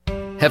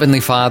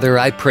Heavenly Father,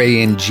 I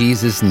pray in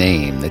Jesus'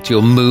 name that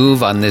you'll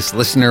move on this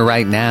listener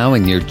right now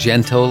in your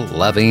gentle,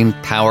 loving,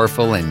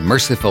 powerful, and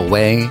merciful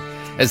way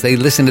as they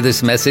listen to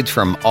this message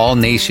from All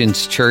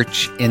Nations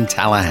Church in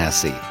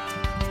Tallahassee.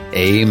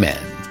 Amen.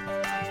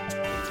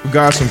 Give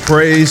God some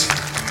praise.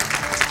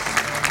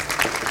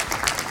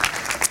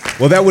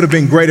 Well, that would have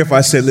been great if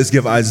I said, let's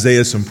give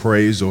Isaiah some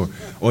praise or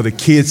the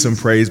kids some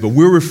praise. But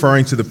we're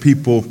referring to the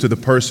people, to the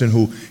person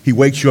who he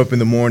wakes you up in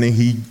the morning.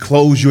 He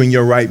clothes you in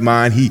your right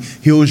mind. He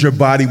heals your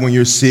body when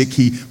you're sick.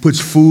 He puts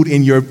food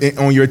on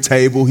your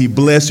table. He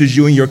blesses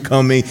you in your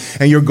coming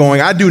and you're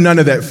going. I do none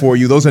of that for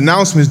you. Those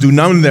announcements do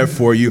none of that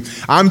for you.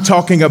 I'm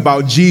talking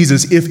about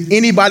Jesus. If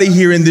anybody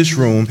here in this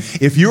room,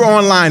 if you're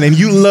online and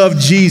you love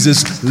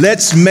Jesus,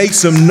 let's make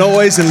some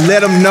noise and let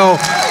them know.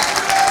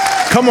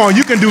 Come on,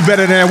 you can do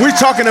better than that. We're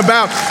talking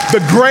about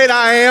the great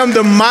I am,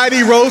 the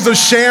mighty rose of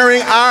Sharon,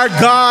 our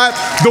God,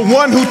 the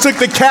one who took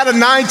the cat of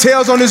nine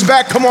tails on his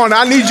back. Come on,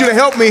 I need you to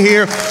help me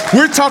here.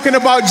 We're talking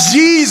about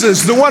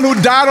Jesus, the one who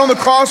died on the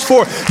cross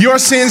for your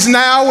sins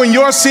now and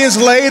your sins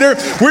later.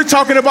 We're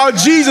talking about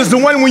Jesus, the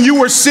one when you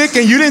were sick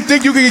and you didn't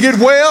think you could get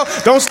well.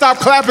 Don't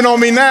stop clapping on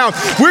me now.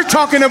 We're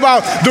talking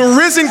about the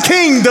risen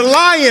King, the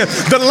Lion,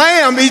 the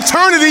Lamb,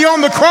 eternity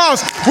on the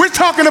cross. We're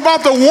talking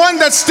about the one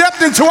that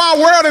stepped into our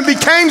world and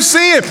became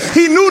sin.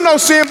 He knew no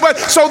sin, but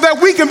so that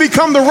we can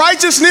become the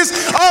righteousness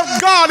of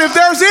God. If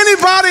there's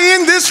anybody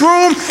in this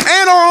room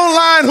and or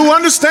online who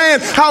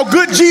understand how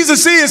good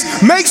Jesus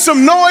is, make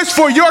some noise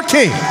for your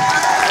King.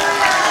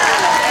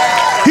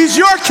 He's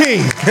your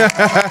King.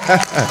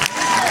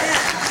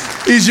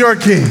 He's your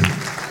King.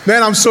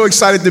 Man, I'm so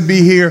excited to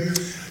be here.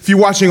 If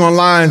you're watching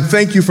online,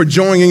 thank you for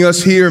joining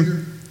us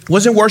here.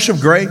 Wasn't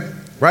worship great?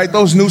 Right?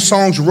 Those new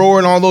songs, Roar,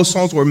 and all those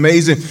songs were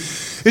amazing.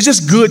 It's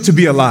just good to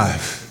be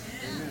alive.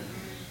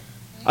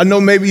 I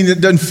know maybe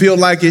it doesn't feel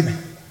like it.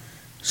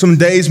 Some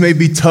days may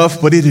be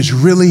tough, but it is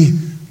really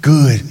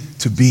good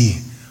to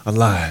be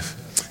alive.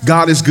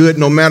 God is good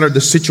no matter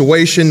the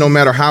situation, no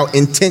matter how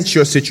intense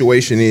your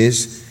situation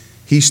is,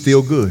 he's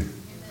still good.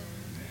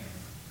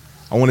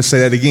 I want to say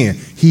that again.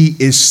 He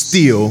is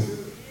still.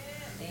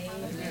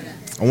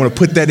 I want to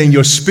put that in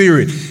your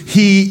spirit.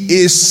 He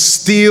is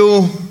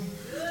still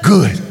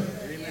good.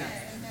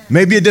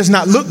 Maybe it does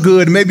not look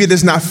good, maybe it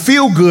does not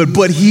feel good,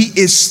 but he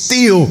is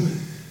still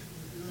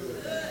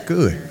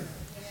good.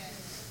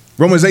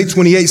 Romans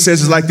 8:28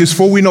 says it's like this,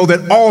 for we know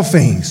that all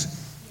things,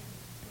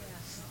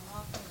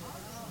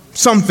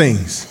 some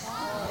things,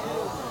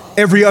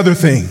 every other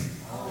thing,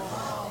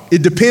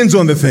 it depends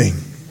on the thing.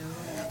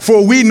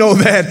 For we know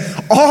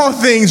that all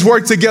things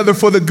work together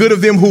for the good of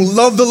them who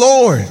love the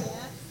Lord.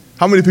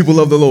 How many people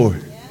love the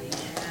Lord?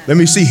 Let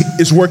me see,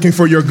 it's working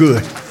for your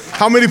good.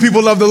 How many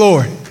people love the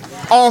Lord?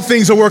 All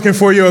things are working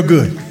for your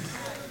good.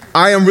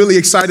 I am really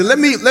excited. Let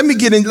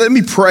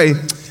me pray.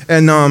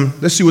 And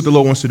let's see what the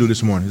Lord wants to do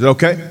this morning. Is that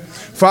okay?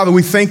 Father,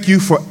 we thank you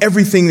for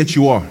everything that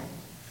you are.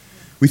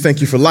 We thank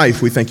you for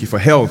life. We thank you for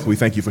health. We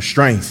thank you for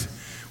strength.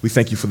 We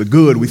thank you for the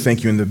good. We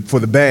thank you for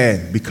the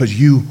bad, because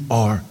you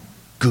are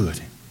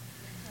good.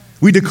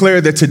 We declare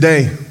that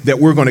today that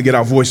we're going to get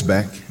our voice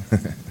back.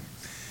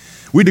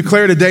 We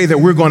declare today that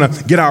we're going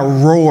to get our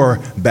roar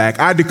back.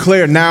 I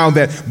declare now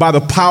that by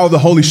the power of the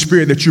Holy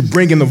Spirit that you're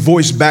bringing the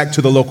voice back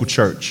to the local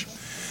church.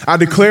 I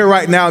declare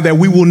right now that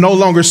we will no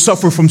longer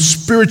suffer from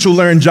spiritual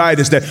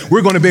laryngitis, that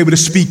we're going to be able to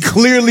speak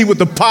clearly with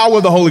the power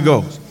of the Holy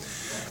Ghost.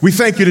 We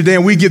thank you today,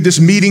 and we give this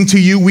meeting to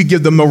you. We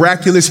give the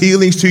miraculous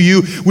healings to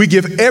you. We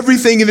give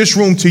everything in this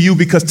room to you,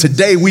 because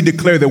today we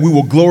declare that we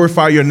will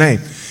glorify your name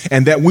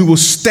and that we will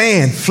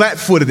stand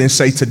flat-footed and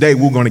say, today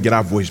we're going to get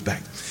our voice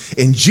back.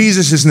 In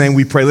Jesus' name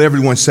we pray. Let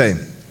everyone say,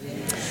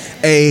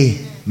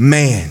 Amen.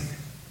 Amen.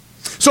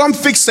 So I'm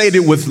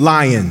fixated with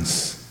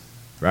lions,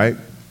 right?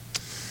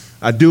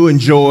 I do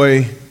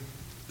enjoy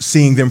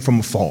seeing them from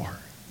afar.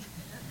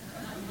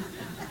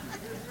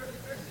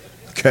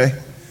 Okay?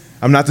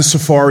 I'm not the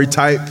safari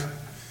type.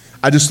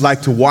 I just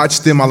like to watch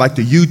them. I like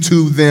to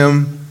YouTube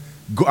them.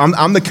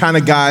 I'm the kind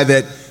of guy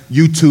that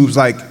YouTubes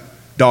like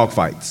dog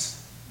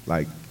fights,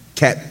 like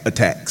cat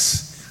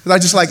attacks. 'Cause I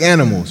just like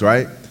animals,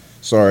 right?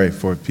 Sorry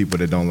for people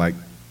that don't like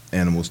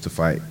animals to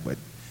fight, but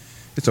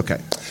it's okay.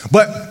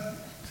 But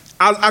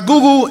I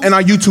Google and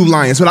I YouTube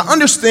lions, but I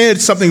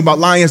understand something about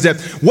lions,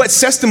 that what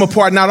sets them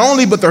apart, not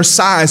only but their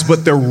size,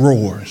 but their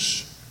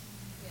roars.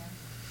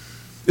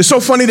 It's so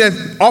funny that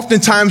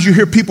oftentimes you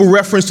hear people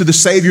reference to the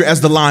Savior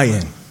as the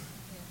lion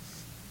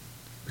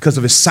because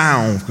of his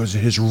sound, because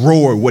of his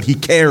roar, what he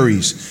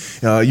carries.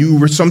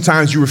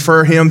 Sometimes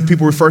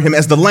people refer him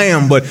as the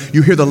lamb, but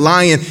you hear the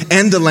lion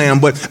and the lamb.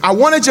 But I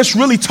want to just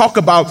really talk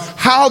about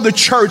how the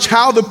church,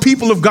 how the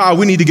people of God,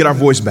 we need to get our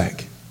voice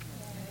back.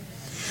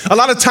 A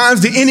lot of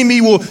times the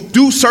enemy will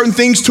do certain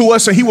things to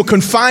us, and he will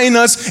confine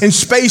us in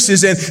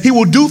spaces, and he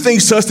will do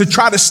things to us to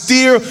try to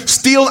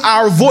steal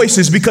our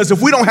voices, because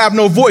if we don't have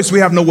no voice, we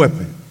have no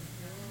weapon.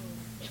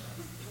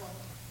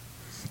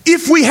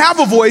 If we have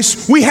a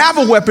voice, we have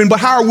a weapon, but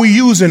how are we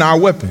using our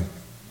weapon?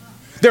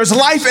 There's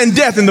life and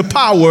death in the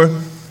power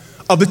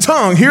of the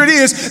tongue. Here it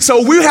is.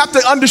 So we have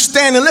to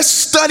understand, and let's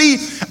study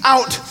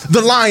out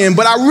the lion.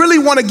 But I really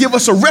want to give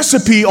us a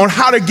recipe on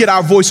how to get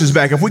our voices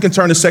back. If we can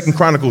turn to 2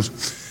 Chronicles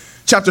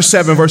chapter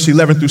 7, verse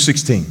 11 through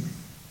 16.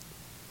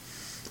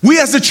 We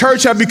as the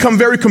church have become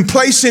very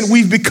complacent.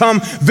 We've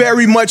become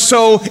very much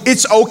so,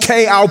 it's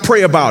okay, I'll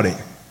pray about it.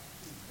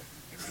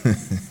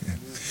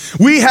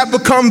 We have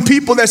become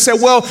people that say,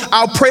 well,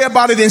 I'll pray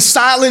about it in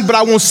silence, but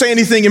I won't say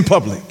anything in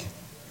public.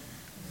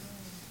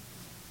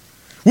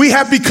 We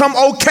have become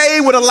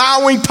okay with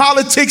allowing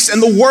politics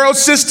and the world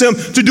system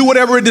to do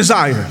whatever it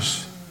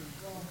desires.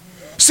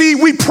 See,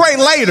 we pray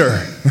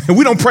later.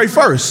 We don't pray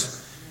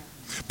first.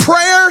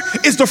 Prayer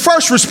is the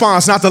first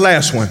response, not the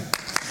last one.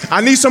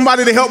 I need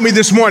somebody to help me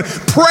this morning.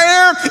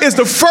 Prayer is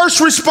the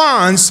first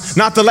response,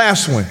 not the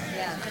last one.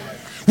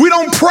 We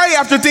don't pray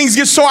after things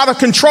get so out of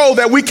control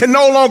that we can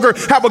no longer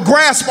have a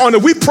grasp on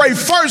it. We pray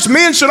first.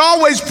 Men should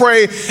always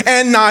pray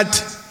and not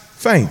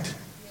faint.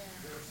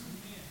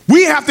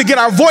 We have to get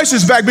our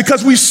voices back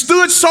because we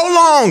stood so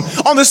long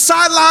on the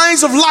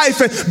sidelines of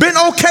life and been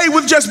okay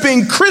with just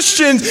being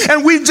Christians,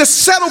 and we just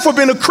settled for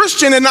being a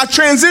Christian and not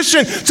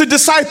transition to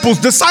disciples.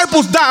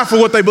 Disciples die for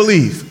what they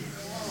believe.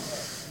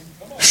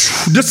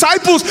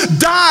 Disciples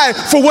die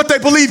for what they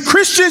believe.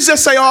 Christians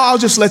just say, oh, I'll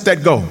just let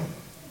that go.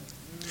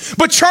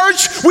 But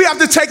church, we have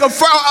to take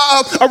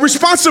a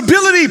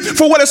responsibility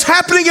for what is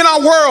happening in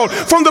our world,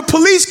 from the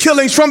police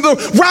killings, from the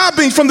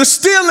robbing, from the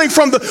stealing,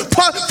 from the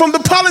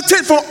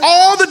politics, from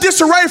all the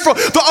disarray, from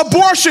the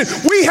abortion.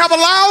 We have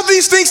allowed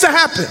these things to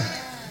happen.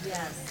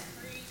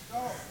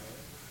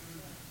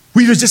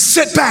 We just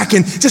sit back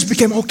and just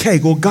became okay.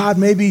 Well, God,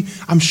 maybe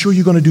I'm sure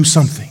you're going to do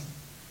something.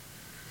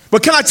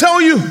 But can I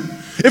tell you,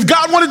 if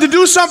God wanted to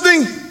do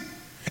something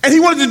and he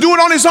wanted to do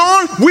it on his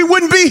own, we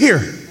wouldn't be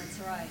here.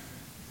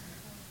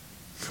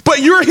 But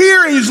you're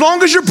here, and as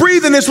long as you're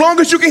breathing, as long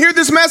as you can hear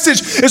this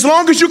message, as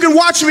long as you can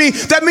watch me,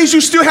 that means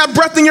you still have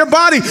breath in your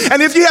body.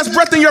 And if he has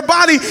breath in your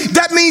body,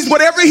 that means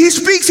whatever he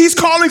speaks, he's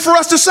calling for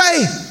us to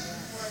say.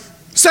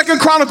 2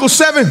 Chronicles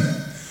 7,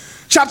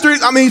 chapter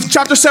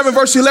 7,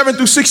 verse 11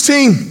 through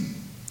 16.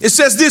 It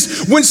says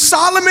this: when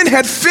Solomon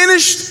had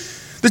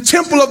finished the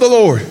temple of the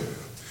Lord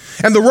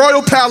and the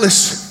royal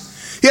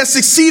palace, he had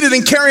succeeded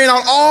in carrying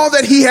out all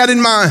that he had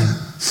in mind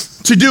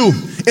to do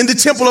in the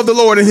temple of the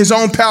Lord in his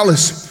own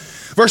palace.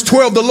 Verse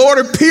 12, the Lord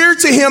appeared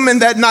to him in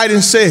that night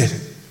and said,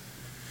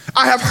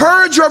 I have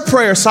heard your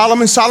prayer.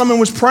 Solomon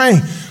was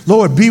praying,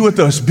 Lord, be with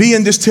us, be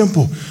in this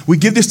temple. We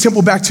give this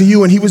temple back to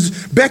you. And he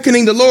was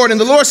beckoning the Lord. And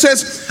the Lord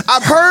says,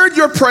 I've heard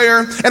your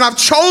prayer, and I've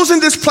chosen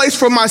this place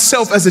for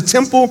myself as a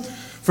temple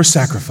for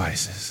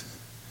sacrifices.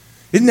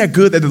 Isn't that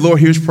good that the Lord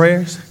hears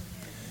prayers?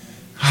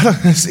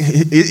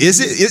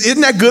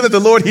 Isn't that good that the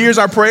Lord hears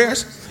our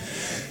prayers?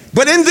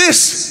 But in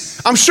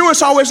this, I'm sure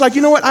it's always like,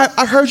 you know what?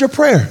 I heard your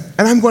prayer,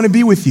 and I'm going to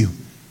be with you.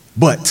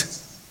 But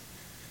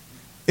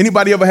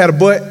anybody ever had a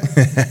but?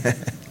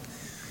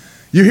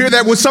 You hear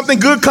that when something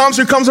good comes,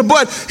 here comes a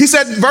but. He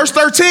said, verse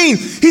 13,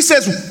 he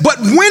says, but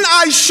when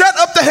I shut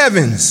up the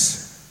heavens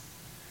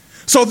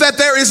so that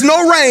there is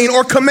no rain,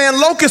 or command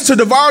locusts to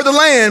devour the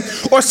land,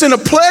 or send a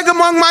plague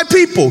among my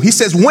people. He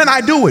says, when I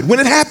do it, when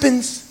it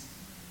happens.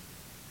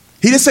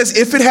 He just says,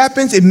 if it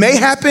happens, it may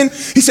happen.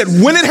 He said,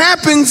 when it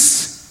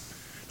happens,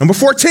 number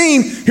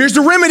 14, here's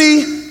the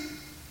remedy.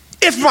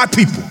 If my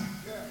people.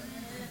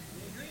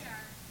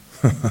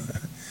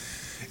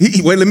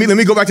 Wait, let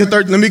me go back to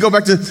 13. Let me go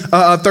back to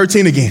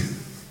 13 again.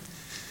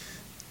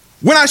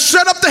 When I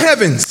shut up the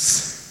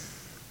heavens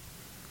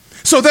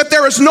so that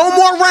there is no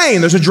more rain,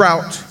 there's a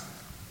drought.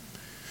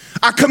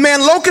 I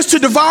command locusts to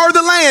devour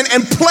the land,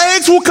 and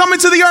plagues will come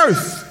into the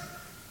earth.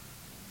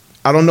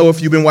 I don't know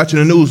if you've been watching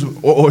the news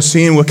or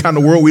seeing what kind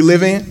of world we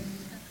live in.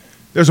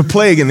 There's a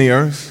plague in the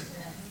earth.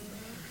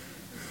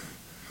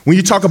 When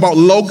you talk about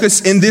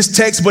locusts in this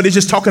text, but it's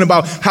just talking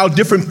about how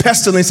different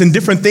pestilence and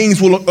different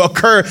things will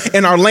occur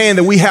in our land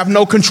that we have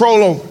no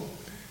control over.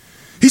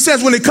 He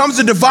says, when it comes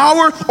to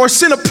devour or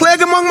send a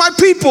plague among my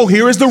people,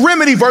 here is the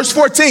remedy, verse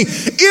 14.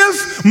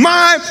 If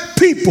my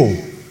people,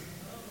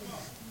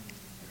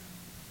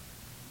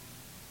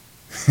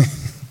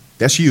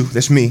 that's you,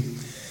 that's me,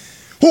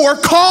 who are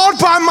called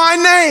by my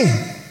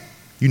name,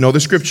 you know the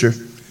scripture,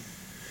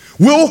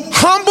 will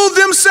humble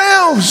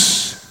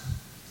themselves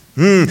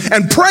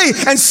and pray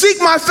and seek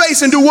my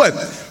face and do what?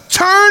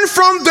 Turn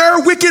from their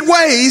wicked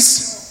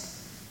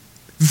ways.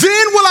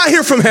 Then will I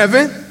hear from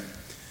heaven,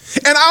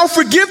 and I'll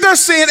forgive their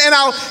sin, and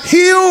I'll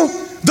heal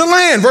the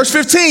land. Verse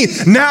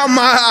 15, now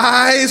my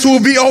eyes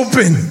will be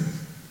open.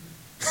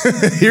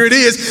 Here it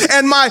is.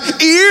 And my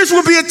ears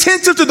will be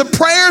attentive to the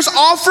prayers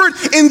offered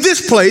in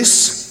this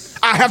place.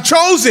 I have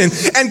chosen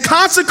and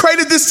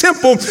consecrated this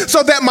temple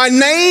so that my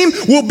name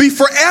will be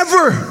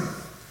forever.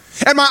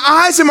 And my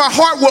eyes and my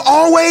heart will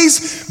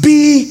always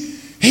be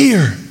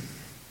here.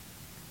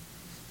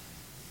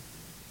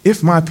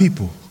 If my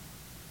people,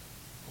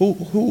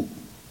 who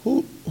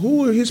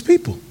are his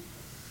people?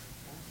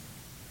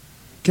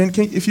 Can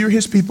if you're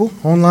his people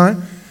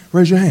online,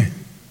 raise your hand.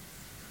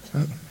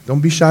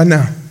 Don't be shy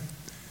now.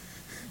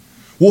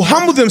 will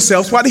humble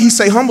themselves. Why did he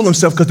say humble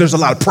himself? Because there's a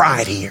lot of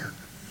pride here.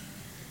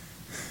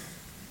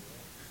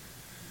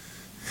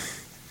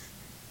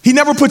 He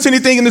never puts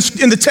anything in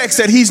the text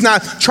that he's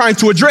not trying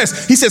to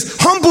address. He says,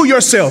 humble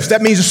yourselves.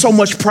 That means there's so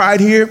much pride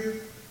here.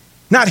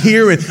 Not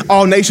here in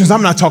all nations.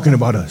 I'm not talking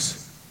about us.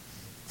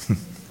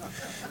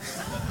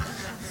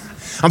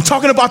 I'm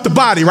talking about the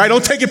body, right?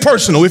 Don't take it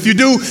personal. If you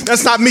do,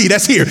 that's not me.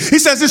 That's here. He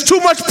says there's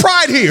too much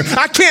pride here.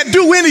 I can't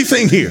do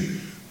anything here.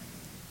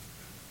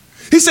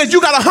 He said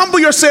you got to humble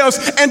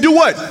yourselves and do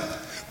what?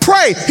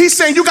 Pray. He's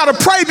saying you got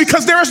to pray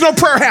because there is no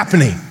prayer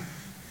happening.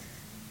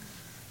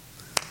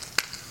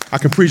 I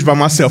can preach by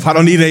myself. I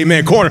don't need an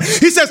amen corner.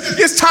 He says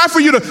it's time for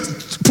you to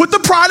put the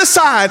pride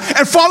aside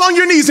and fall on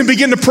your knees and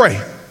begin to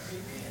pray.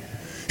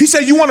 He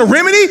said, you want a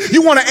remedy?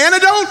 You want an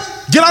antidote?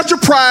 Get out your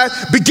pride,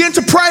 begin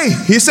to pray.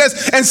 He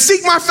says, and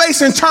seek my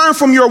face and turn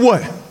from your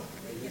what?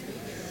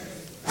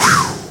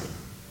 Whew.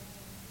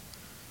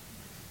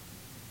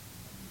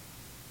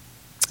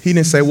 He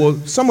didn't say, well,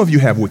 some of you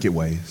have wicked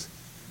ways.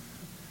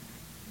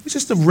 It's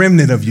just a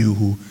remnant of you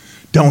who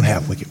don't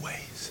have wicked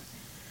ways.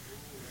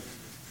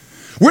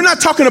 We're not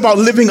talking about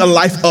living a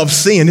life of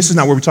sin. This is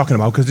not what we're talking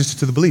about because this is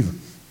to the believer.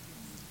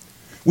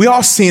 We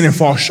all sin and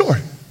fall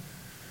short.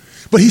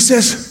 But he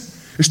says,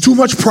 there's too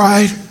much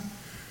pride.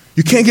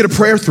 You can't get a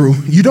prayer through.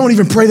 You don't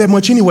even pray that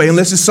much anyway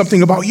unless it's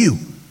something about you.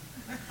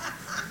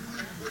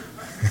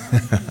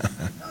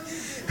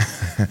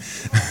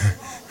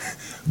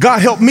 God,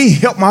 help me,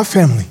 help my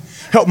family,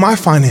 help my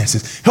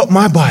finances, help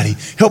my body,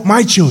 help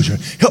my children,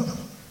 help.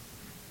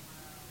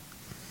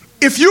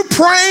 If you're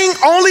praying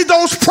only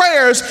those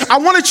prayers, I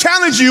want to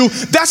challenge you,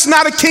 that's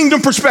not a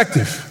kingdom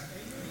perspective.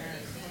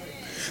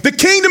 The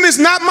kingdom is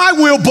not my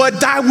will, but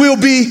thy will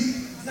be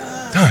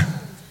done.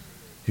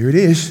 Here it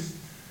is.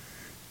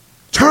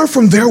 Turn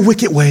from their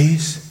wicked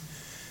ways.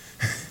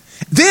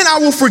 Then I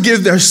will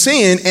forgive their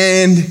sin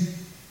and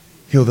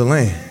heal the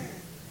land.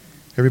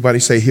 Everybody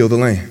say heal the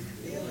land.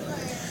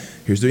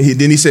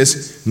 Then he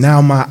says,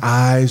 now my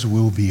eyes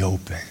will be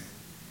open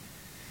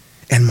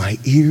and my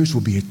ears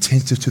will be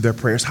attentive to their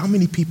prayers. How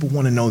many people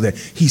want to know that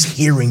he's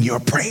hearing your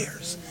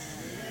prayers?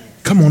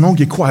 Come on, don't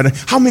get quiet.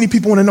 How many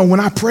people want to know when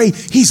I pray,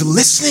 he's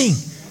listening?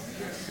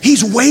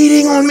 He's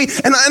waiting on me.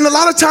 And a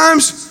lot of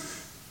times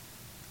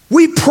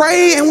we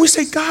pray and we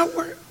say, God,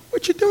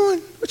 what you doing?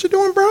 What you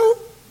doing, bro?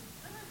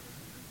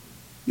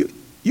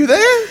 You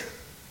there?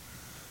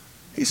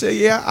 He said,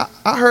 yeah,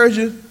 I heard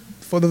you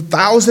for the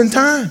 1,000th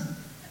time.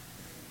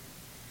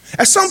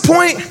 At some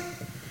point,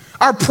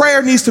 our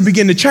prayer needs to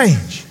begin to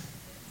change.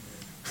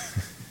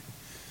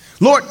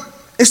 Lord,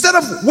 instead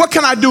of what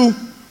can I do,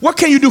 what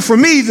can you do for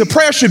me? The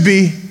prayer should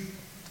be,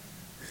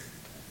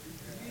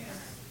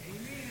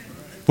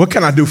 what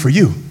can I do for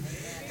you?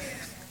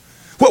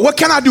 What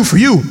can I do for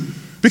you?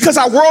 Because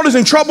our world is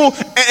in trouble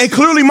and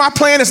clearly my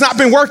plan has not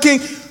been working.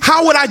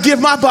 How would I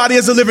give my body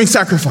as a living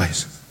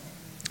sacrifice?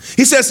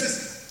 He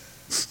says,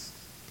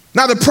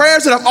 now the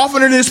prayers that I've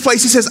offered in this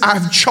place, he says,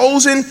 I've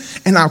chosen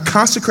and I've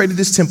consecrated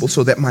this temple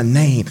so that my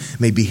name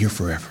may be here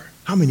forever.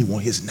 How many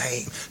want his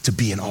name to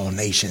be in all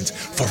nations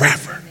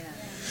forever?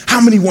 How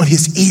many want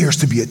his ears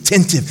to be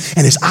attentive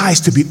and his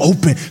eyes to be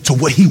open to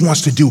what he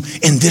wants to do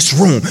in this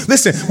room?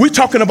 Listen, we're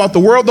talking about the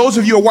world. Those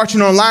of you who are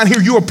watching online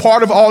here, you are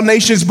part of All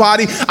Nations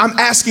body. I'm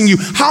asking you,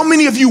 how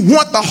many of you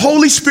want the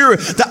Holy Spirit,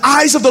 the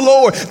eyes of the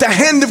Lord, the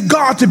hand of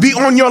God to be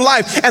on your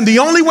life? And the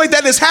only way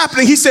that is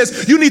happening, he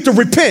says, you need to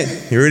repent.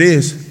 Here it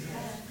is.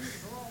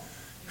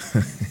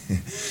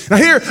 Now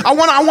here, I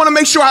want to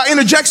make sure I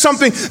interject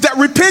something that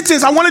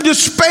repentance, I want to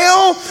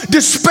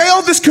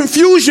dispel this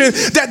confusion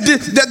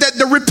that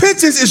the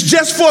repentance is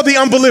just for the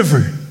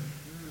unbeliever.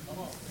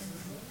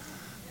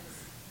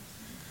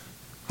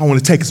 I want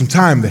to take some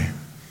time there.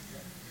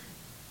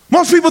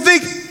 Most people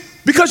think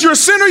because you're a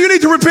sinner, you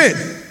need to repent.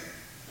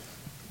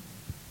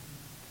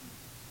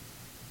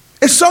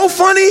 It's so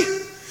funny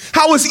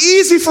how it's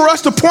easy for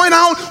us to point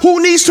out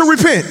who needs to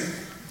repent.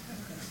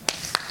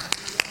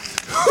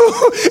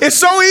 It's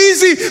so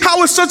easy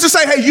how it's such to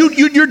say, hey,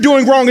 you're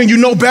doing wrong and you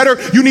know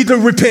better. You need to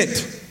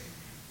repent.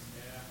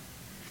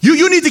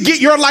 You need to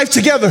get your life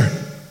together.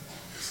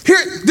 Here,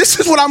 this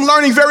is what I'm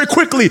learning very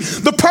quickly.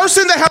 The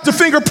person that have the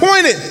finger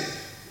pointed.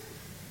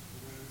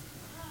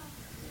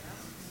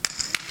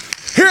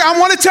 Here, I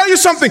want to tell you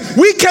something.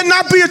 We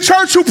cannot be a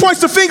church who points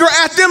the finger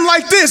at them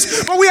like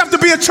this, but we have to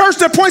be a church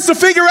that points the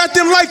finger at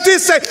them like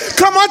this. Say,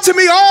 come unto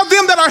me, all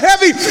them that are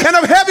heavy and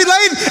of heavy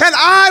laden, and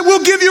I will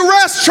give you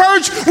rest.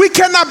 Church, we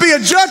cannot be a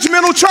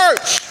judgmental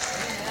church.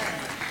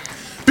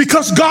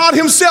 Because God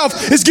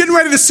himself is getting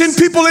ready to send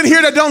people in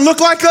here that don't look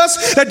like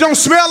us, that don't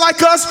smell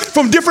like us,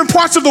 from different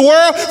parts of the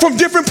world, from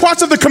different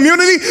parts of the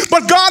community.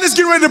 But God is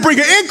getting ready to bring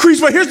an increase.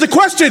 But here's the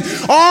question.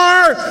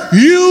 Are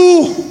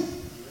you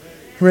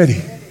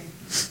ready?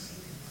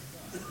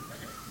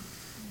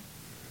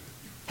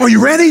 Are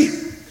you ready?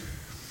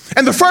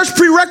 And the first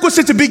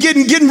prerequisite to be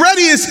getting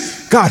ready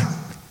is, God,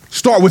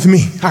 start with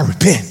me. I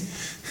repent.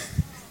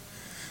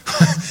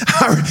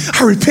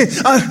 I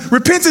repent.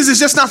 Repentance is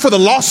just not for the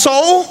lost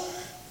soul.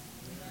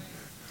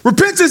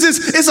 Repentance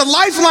is a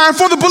lifeline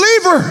for the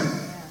believer.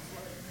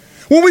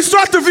 When we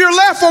start to veer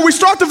left or we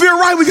start to veer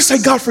right, we can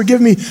say, God, forgive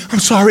me. I'm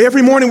sorry.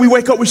 Every morning we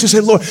wake up, we should say,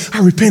 Lord, I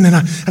repent and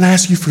I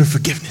ask you for the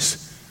forgiveness.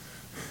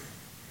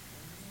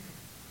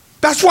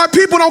 That's why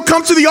people don't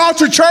come to the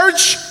altar,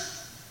 church.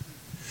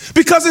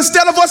 Because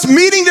instead of us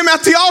meeting them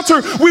at the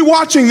altar, we're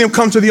watching them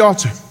come to the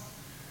altar.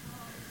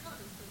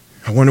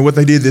 I wonder what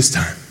they did this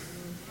time.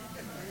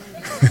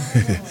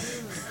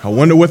 I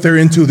wonder what they're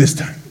into this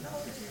time.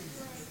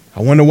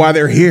 I wonder why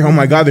they're here. Oh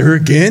my God, they're here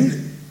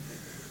again?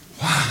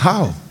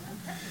 Wow.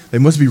 They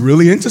must be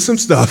really into some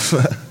stuff.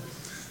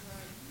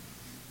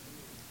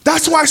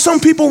 That's why some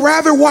people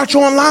rather watch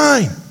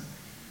online.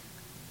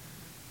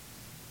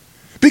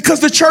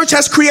 Because the church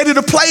has created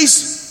a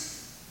place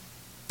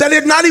that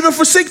is not even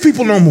for sick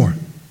people no more.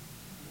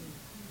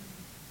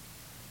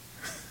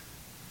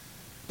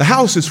 The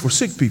house is for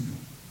sick people.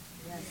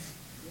 Yes.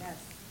 Yes.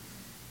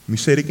 Let me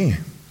say it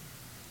again.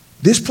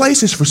 This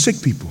place is for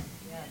sick people.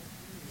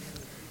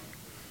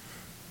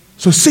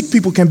 So sick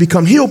people can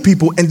become healed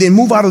people and then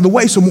move out of the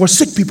way so more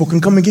sick people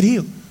can come and get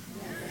healed.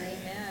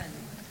 Amen.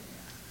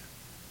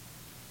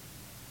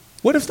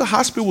 What if the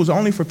hospital was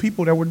only for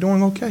people that were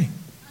doing okay?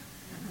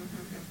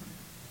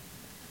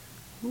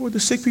 Where would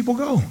the sick people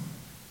go?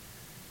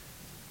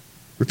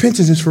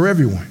 Repentance is for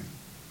everyone.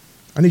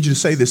 I need you to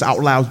say this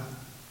out loud.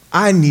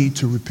 I need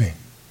to repent.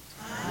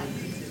 I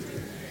need to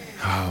repent.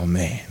 Oh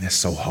man, that's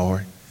so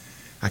hard.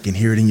 I can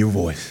hear it in your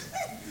voice.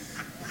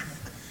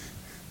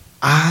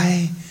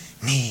 I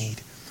need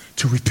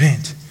to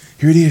repent.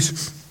 Here it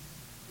is.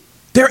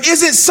 There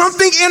isn't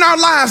something in our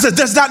lives that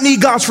does not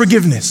need God's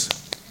forgiveness.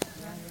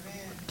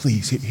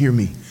 Please hear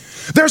me.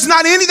 There's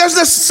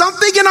just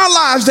something in our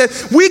lives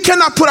that we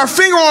cannot put our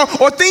finger on,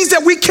 or things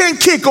that we can't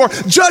kick, or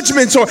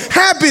judgments or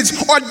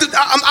habits or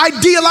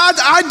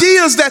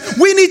ideas that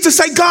we need to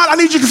say, God, I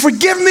need you to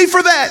forgive me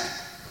for that.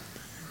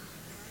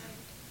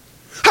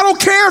 I don't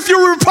care if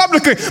you're a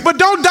Republican, but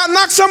don't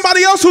knock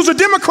somebody else who's a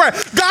Democrat.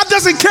 God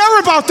doesn't care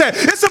about that.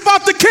 It's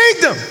about the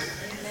kingdom.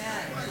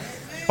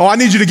 Oh, I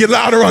need you to get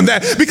louder on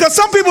that. Because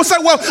some people say,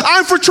 well,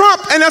 I'm for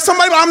Trump. And there's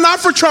somebody, I'm not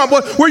for Trump.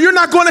 Well, you're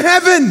not going to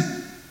heaven.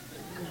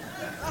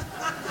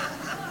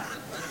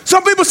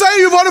 Some people say,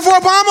 you voted for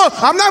Obama.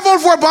 I'm not voting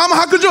for Obama.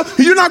 How could you?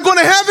 You're not going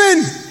to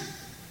heaven.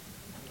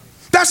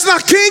 That's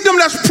not kingdom.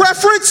 That's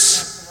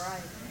preference.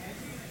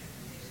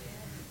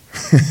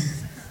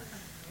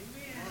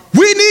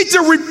 We need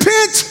to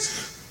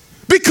repent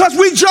because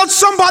we judge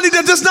somebody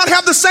that does not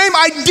have the same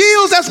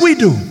ideals as we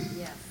do.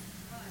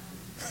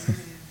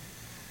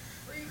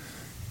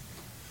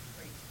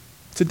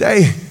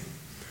 Today,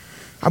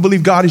 I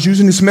believe God is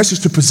using this message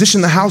to position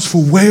the house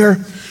for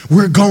where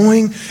we're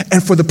going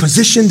and for the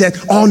position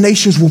that All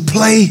Nations will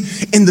play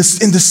in the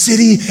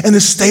city and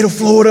the state of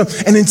Florida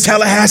and in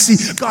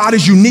Tallahassee. God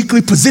is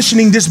uniquely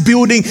positioning this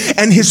building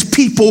and his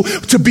people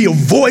to be a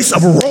voice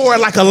of a roar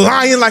like a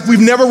lion, like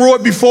we've never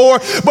roared before.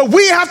 But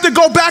we have to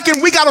go back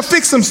and we got to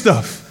fix some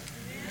stuff.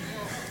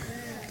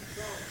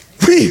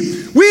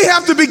 We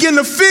have to begin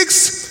to fix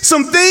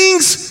some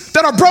things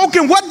that are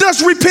broken. What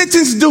does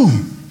repentance do?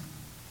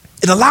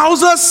 It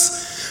allows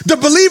us, the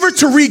believer,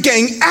 to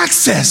regain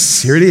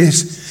access. Here it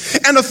is.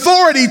 And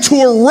authority to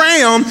a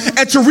realm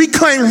and to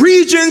reclaim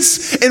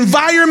regions,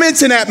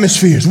 environments, and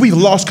atmospheres. We've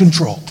lost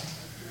control.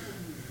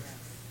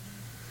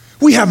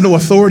 We have no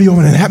authority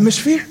over an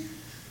atmosphere.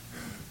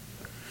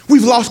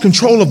 We've lost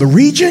control of the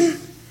region.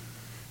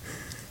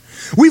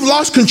 We've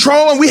lost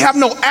control and we have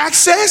no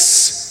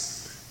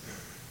access.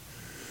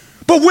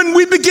 But when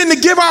we begin to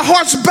give our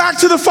hearts back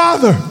to the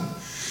Father,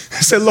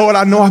 I say, Lord,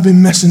 I know I've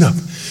been messing up.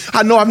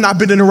 I know I've not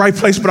been in the right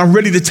place, but I'm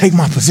ready to take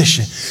my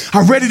position.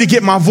 I'm ready to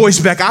get my voice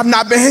back. I've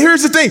not been.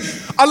 Here's the thing.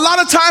 A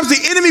lot of times the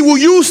enemy will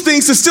use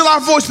things to steal our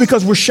voice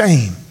because we're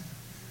shamed.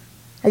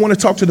 I want to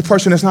talk to the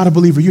person that's not a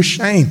believer. You're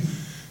shamed.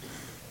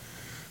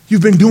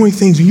 You've been doing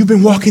things and you've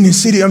been walking in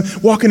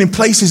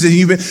places and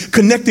you've been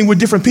connecting with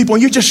different people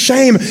and you're just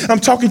shamed. I'm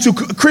talking to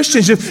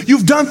Christians. If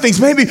you've done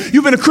things, maybe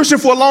you've been a Christian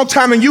for a long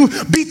time and you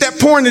beat that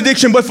porn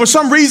addiction, but for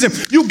some reason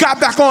you got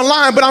back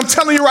online. But I'm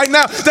telling you right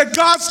now that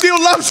God still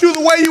loves you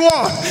the way you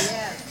are.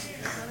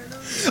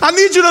 I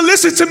need you to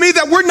listen to me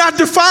that we're not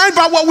defined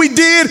by what we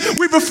did.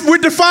 We're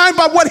defined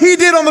by what he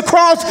did on the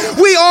cross.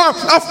 We are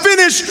a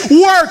finished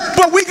work,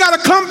 but we got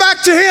to come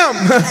back to him.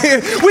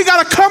 We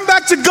got to come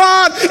back to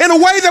God in a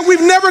way that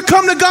we've never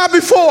come to God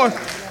before.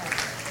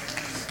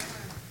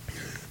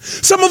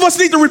 Some of us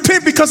need to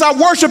repent because our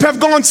worship have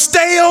gone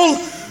stale.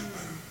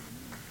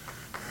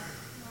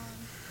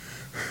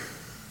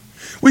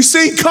 We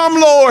sing,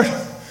 come Lord,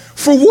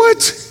 for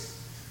what?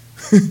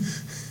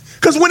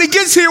 Because when he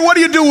gets here, what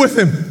do you do with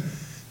him?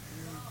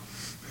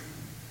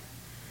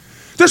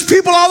 There's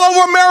people all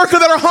over America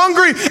that are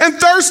hungry and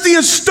thirsty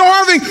and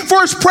starving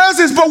for his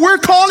presence, but we're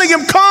calling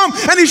him, come,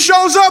 and he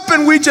shows up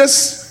and we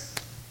just...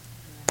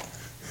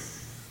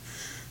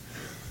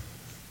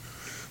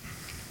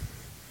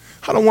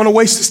 I don't want to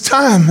waste his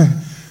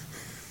time.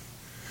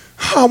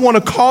 I want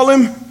to call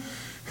him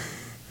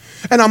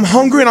And I'm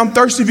hungry and I'm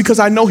thirsty because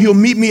I know he'll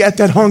meet me at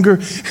that hunger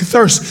and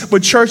thirst.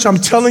 But church, I'm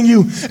telling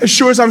you, as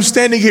sure as I'm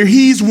standing here,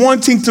 he's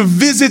wanting to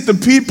visit the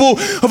people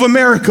of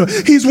America.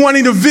 He's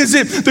wanting to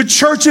visit the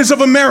churches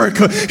of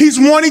America. He's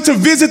wanting to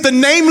visit the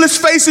nameless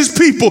faces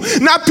people,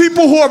 not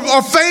people who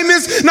are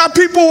famous, not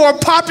people who are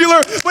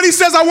popular. But he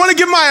says, I want to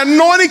give my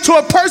anointing to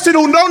a person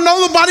who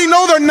nobody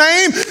know their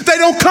name.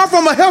 They don't come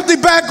from a healthy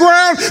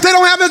background. They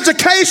don't have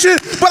education,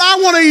 but I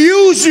want to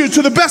use you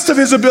to the best of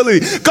his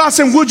ability. God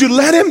said, would you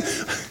let him?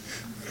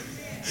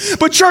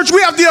 But church,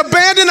 we have to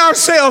abandon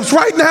ourselves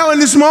right now in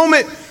this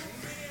moment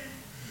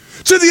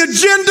to the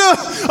agenda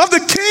of the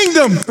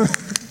kingdom.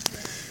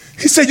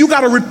 He said, you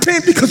got to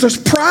repent because there's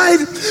pride,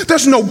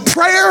 there's no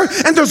prayer,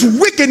 and there's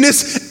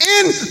wickedness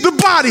in the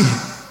body.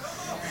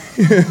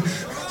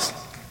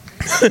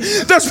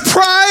 There's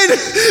pride,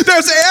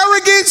 there's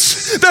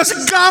arrogance, there's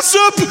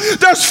gossip,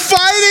 there's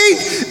fighting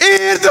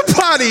in the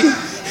body.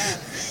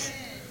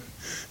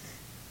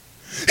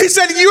 He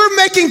said, you're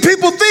making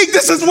people think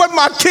this is what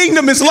my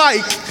kingdom is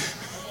like.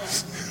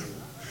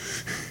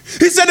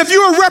 He said, if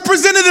you're a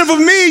representative of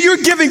me, you're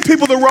giving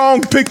people the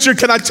wrong picture.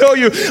 Can I tell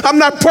you, I'm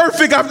not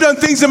perfect. I've done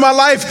things in my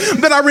life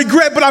that I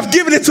regret, but I've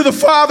given it to the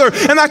Father,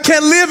 and I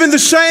can't live in the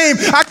shame.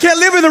 I can't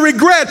live in the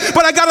regret,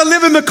 but I got to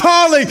live in the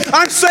calling.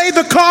 I say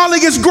the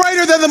calling is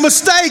greater than the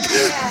mistake.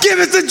 Give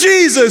it to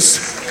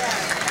Jesus.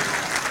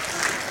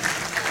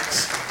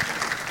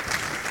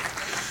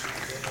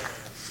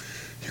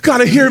 You got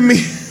to hear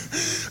me.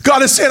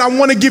 God has said, I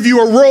want to give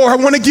you a roar. I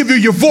want to give you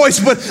your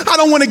voice, but I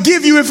don't want to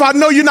give you if I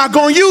know you're not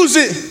going to use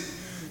it.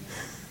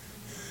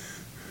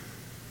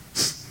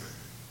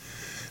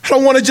 I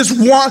don't want to just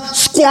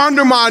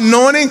squander my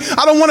anointing.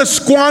 I don't want to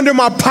squander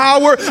my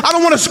power. I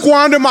don't want to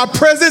squander my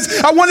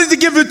presence. I wanted to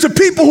give it to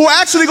people who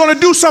are actually going to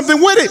do something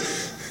with it.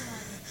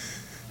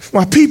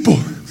 My people,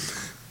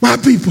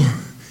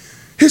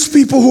 his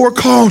people who are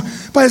called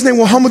by his name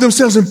will humble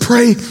themselves and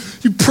pray.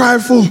 You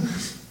prideful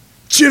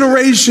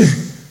generation.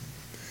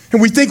 And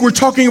we think we're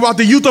talking about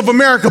the youth of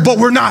America, but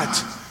we're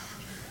not.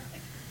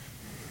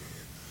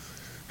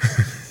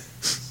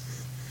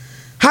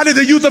 How did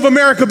the youth of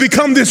America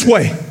become this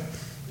way?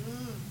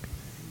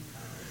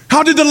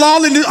 How did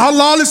our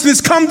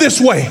lawlessness come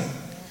this way?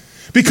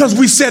 Because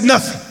we said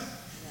nothing.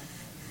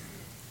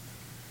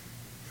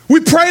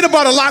 We prayed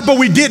about a lot, but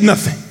we did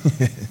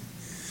nothing.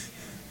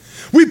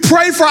 We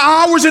prayed for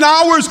hours and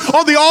hours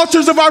on the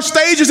altars of our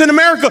stages in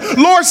America.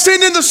 Lord,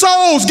 send in the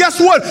souls. Guess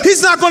what?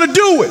 He's not going to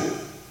do it.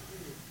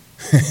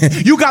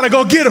 You got to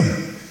go get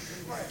them.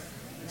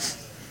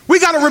 We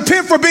got to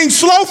repent for being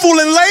slowful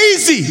and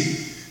lazy.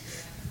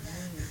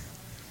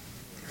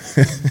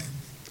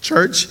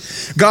 Church,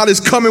 God is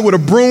coming with a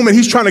broom and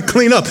he's trying to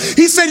clean up.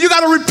 He said you got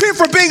to repent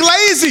for being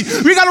lazy.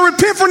 We got to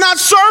repent for not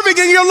serving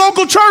in your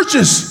local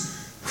churches.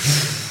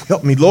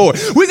 Help me, Lord.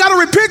 We got to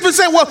repent for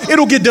saying, well,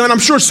 it'll get done. I'm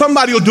sure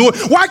somebody will do it.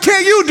 Why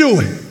can't you do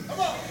it?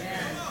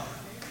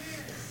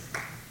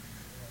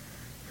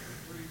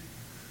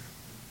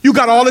 You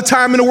got all the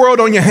time in the world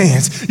on your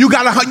hands. You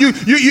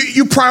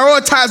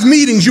prioritize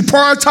meetings. You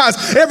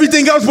prioritize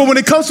everything else. But when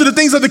it comes to the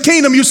things of the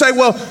kingdom, you say,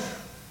 well,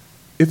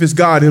 if it's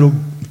God,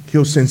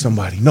 he'll send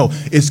somebody. No,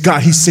 it's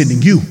God. He's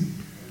sending you.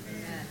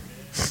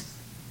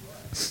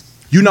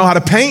 You know how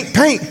to paint?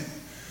 Paint.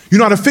 You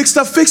know how to fix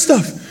stuff? Fix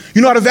stuff.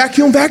 You know how to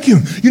vacuum?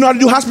 Vacuum. You know how to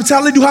do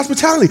hospitality? Do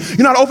hospitality.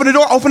 You know how to open the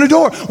door? Open the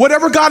door.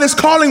 Whatever God is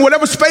calling,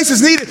 whatever space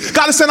is needed,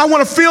 God is saying, I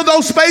want to fill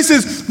those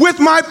spaces with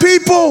my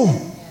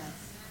people.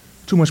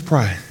 Too much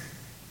pride.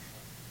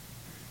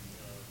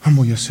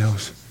 Humble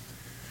yourselves.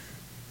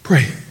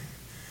 Pray.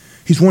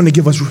 He's wanting to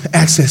give us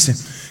access and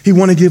he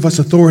wants to give us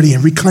authority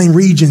and reclaim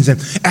regions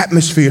and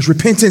atmospheres.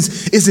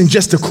 Repentance isn't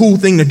just a cool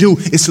thing to do.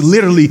 It's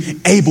literally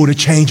able to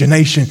change a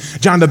nation.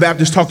 John the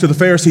Baptist talked to the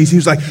Pharisees. He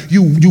was like,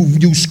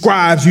 you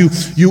scribes, you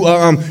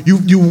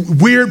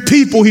weird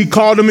people, he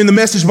called them in the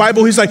Message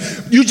Bible. He's like,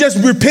 you just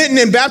repenting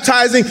and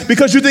baptizing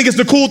because you think it's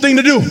the cool thing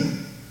to do.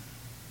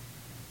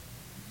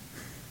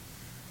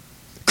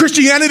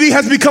 Christianity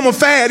has become a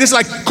fad. It's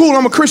like, cool,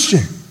 I'm a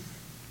Christian.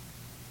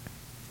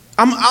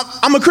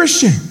 I'm a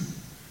Christian.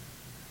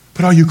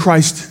 But are you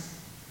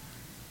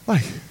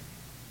Christ-like?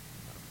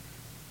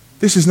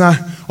 This is not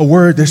a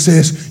word that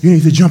says you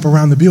need to jump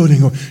around the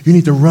building or you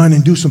need to run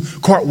and do some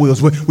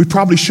cartwheels. We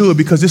probably should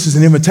because this is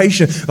an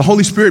invitation. The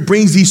Holy Spirit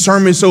brings these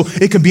sermons so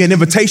it can be an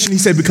invitation. He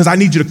said, because I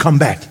need you to come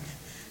back.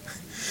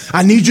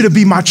 I need you to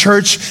be my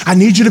church. I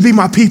need you to be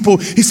my people.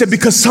 He said,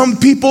 because some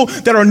people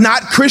that are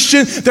not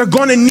Christian, they're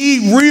going to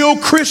need real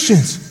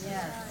Christians.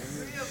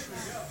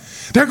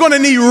 They're going to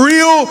need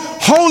real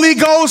Holy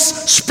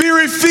Ghost,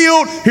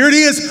 Spirit-filled, here it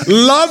is,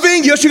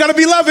 loving, yes, you got to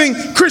be loving,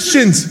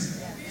 Christians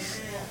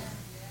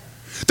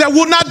that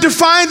will not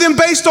define them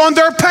based on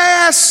their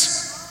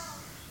past,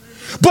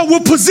 but will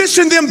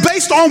position them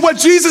based on what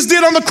Jesus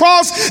did on the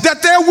cross,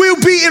 that there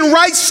will be in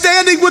right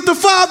standing with the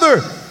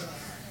Father.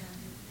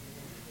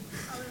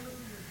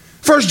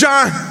 1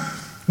 John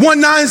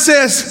 1:9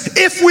 says,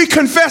 if we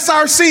confess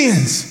our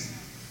sins,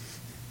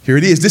 here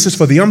it is, this is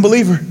for the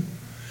unbeliever.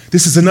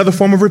 This is another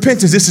form of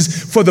repentance. This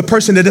is for the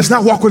person that does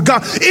not walk with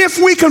God. If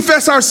we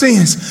confess our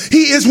sins,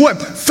 he is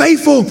what?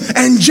 Faithful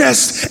and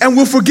just, and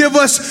will forgive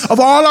us of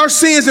all our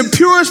sins and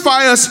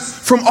purify us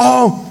from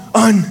all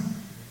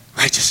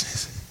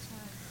unrighteousness.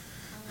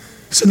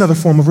 It's another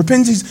form of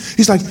repentance.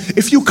 He's like,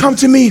 if you come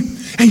to me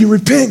and you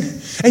repent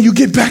and you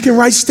get back in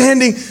right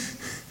standing,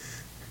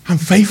 I'm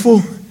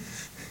faithful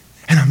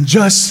and I'm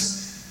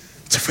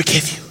just to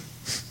forgive you.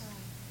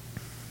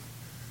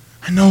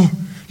 I know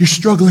you're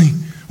struggling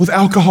with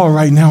alcohol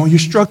right now. You're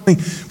struggling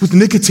with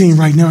nicotine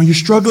right now. You're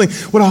struggling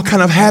with all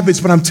kind of habits,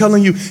 but I'm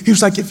telling you, he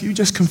was like, if you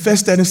just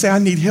confess that and say, I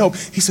need help,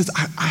 he says,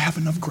 I have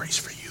enough grace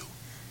for you.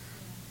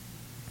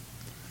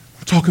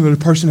 I'm talking to the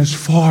person that's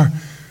far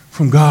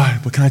from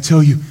God, but can I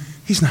tell you,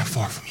 he's not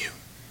far from you.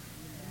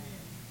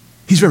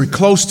 He's very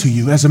close to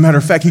you. As a matter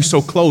of fact, he's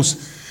so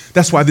close.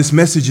 That's why this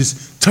message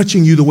is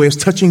touching you the way it's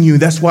touching you.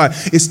 That's why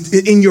it's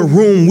in your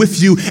room with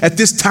you at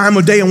this time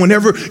of day. And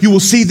whenever you will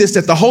see this,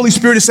 that the Holy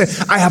Spirit is saying,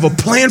 I have a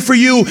plan for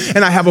you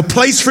and I have a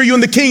place for you in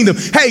the kingdom.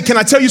 Hey, can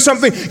I tell you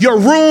something? Your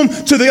room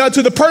to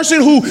the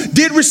person who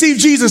did receive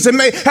Jesus and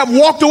may have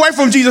walked away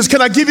from Jesus.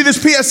 Can I give you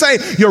this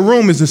PSA? Your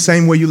room is the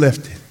same way you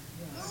left it.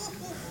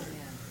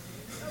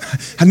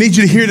 I need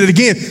you to hear that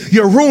again.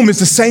 Your room is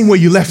the same way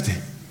you left it.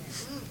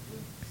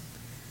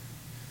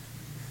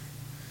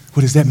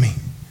 What does that mean?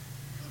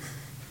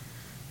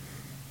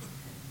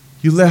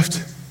 You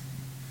left,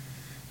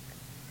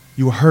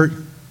 you were hurt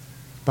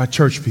by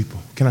church people.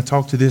 Can I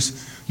talk to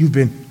this? You've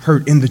been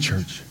hurt in the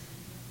church.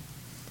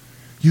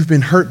 You've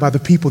been hurt by the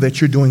people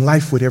that you're doing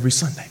life with every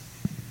Sunday.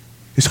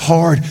 It's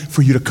hard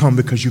for you to come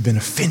because you've been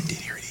offended.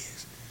 Here it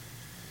is.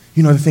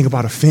 You know the thing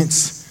about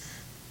offense?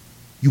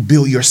 You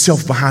build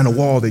yourself behind a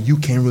wall that you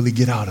can't really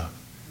get out of.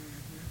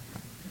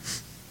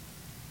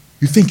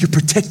 You think you're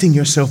protecting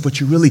yourself,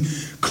 but you're really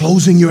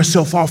closing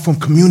yourself off from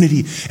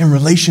community and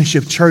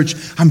relationship. Church,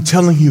 I'm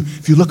telling you,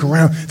 if you look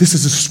around, this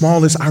is the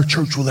smallest our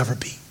church will ever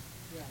be.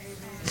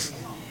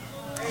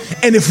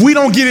 And if we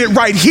don't get it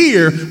right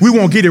here, we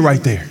won't get it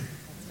right there.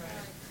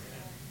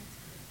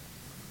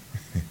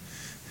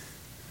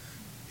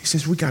 He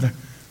says we got to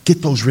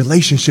get those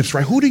relationships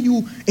right. Who do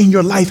you in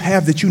your life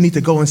have that you need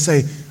to go and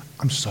say,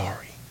 I'm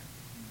sorry?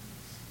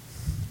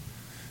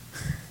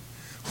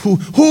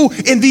 Who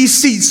in these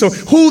seats, or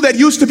who that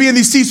used to be in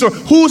these seats, or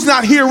who's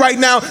not here right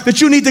now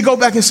that you need to go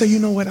back and say, you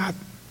know what, I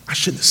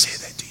shouldn't have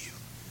said that to you.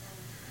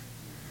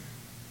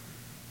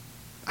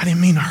 I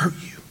didn't mean to hurt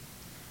you.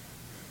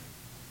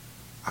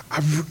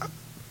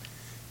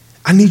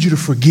 I need you to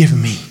forgive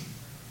me.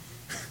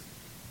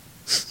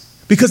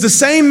 Because the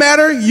same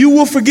matter you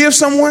will forgive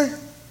someone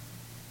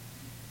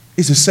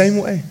is the same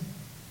way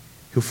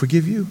he'll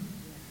forgive you.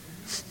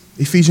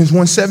 Ephesians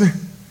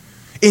 1:7.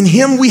 In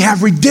him we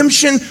have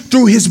redemption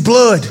through his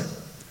blood,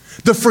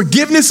 the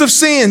forgiveness of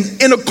sin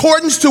in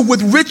accordance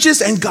with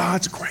riches and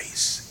God's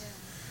grace.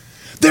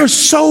 There's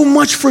so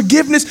much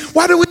forgiveness.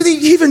 Why do we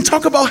even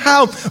talk about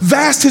how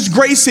vast his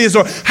grace is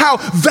or how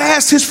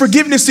vast his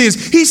forgiveness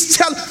is? He's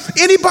telling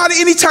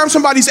anybody, anytime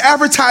somebody's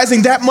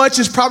advertising that much,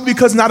 it's probably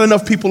because not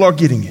enough people are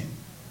getting it.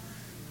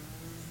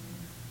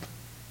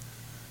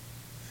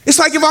 It's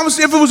like if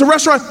it was a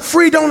restaurant,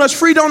 free donuts.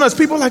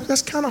 People are like,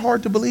 that's kind of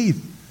hard to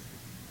believe.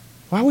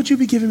 Why would you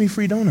be giving me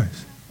free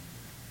donuts?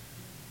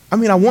 I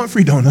mean, I want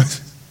free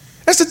donuts.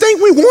 That's the thing,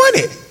 we want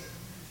it.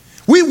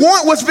 We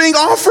want what's being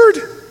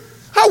offered.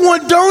 I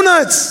want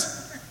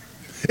donuts.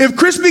 If not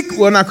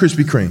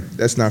Krispy Kreme,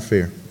 that's not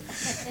fair.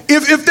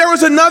 If there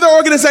was another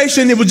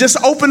organization that would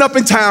just open up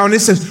in town, it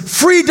says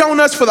free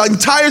donuts for the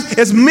entire,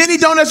 as many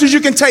donuts as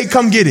you can take,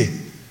 come get it.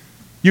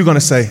 You're going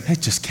to say,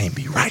 that just can't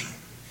be right.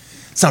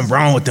 Something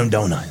wrong with them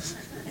donuts.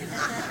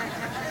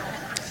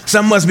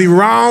 Something must be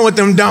wrong with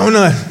them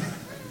donuts.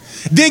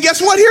 Then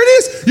guess what? Here it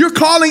is. You're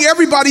calling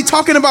everybody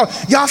talking about,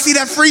 y'all see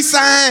that free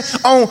sign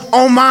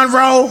on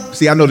Monroe?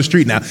 See, I know the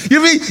street now.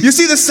 You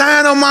see the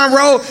sign on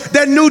Monroe,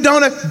 that new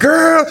donut?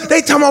 Girl,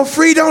 they talking about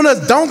free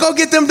donuts. Don't go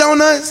get them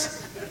donuts.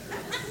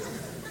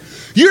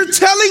 Here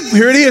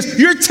it is.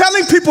 You're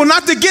telling people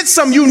not to get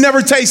something you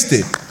never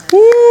tasted.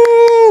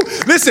 Woo!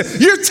 Listen,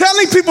 you're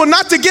telling people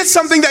not to get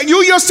something that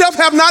you yourself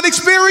have not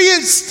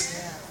experienced.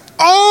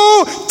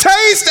 Oh,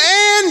 taste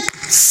and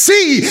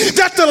see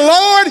that the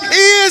Lord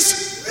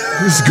is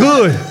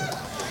good.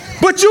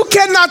 But you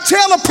cannot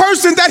tell a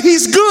person that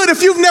he's good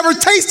if you've never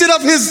tasted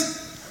of his.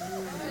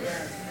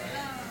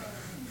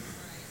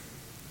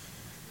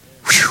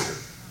 Whew.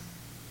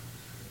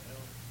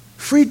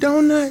 Free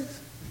donuts.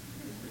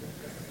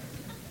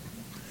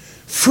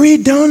 Free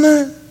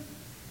donut.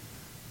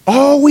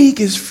 All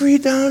week is free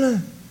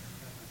donut.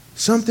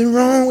 Something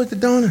wrong with the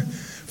donut.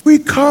 Free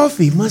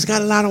coffee. Must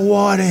got a lot of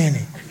water in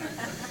it.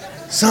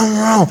 Something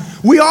wrong.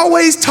 We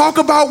always talk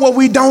about what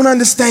we don't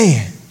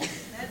understand.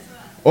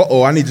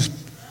 Let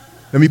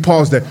me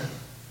pause there.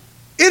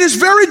 It is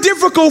very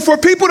difficult for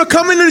people to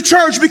come into the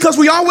church because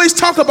we always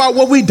talk about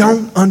what we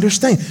don't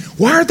understand.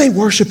 Why are they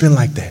worshiping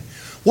like that?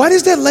 Why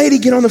does that lady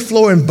get on the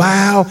floor and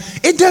bow?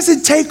 It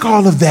doesn't take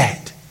all of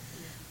that.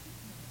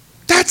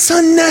 That's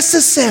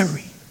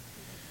unnecessary.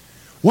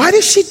 Why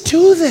did she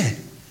do that?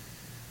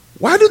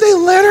 Why do they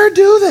let her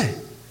do that?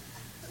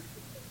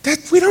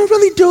 We don't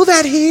really do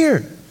that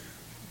here.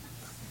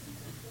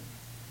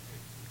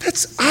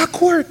 That's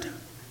awkward.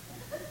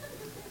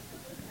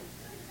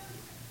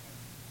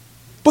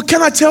 But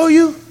can I tell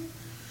you,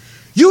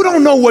 you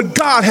don't know what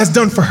God has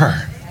done for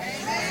her.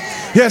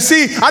 Yeah,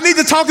 see, I need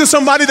to talk to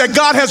somebody that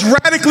God has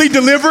radically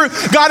delivered.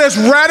 God has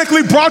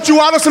radically brought you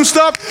out of some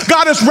stuff.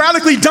 God has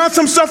radically done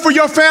some stuff for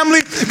your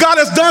family.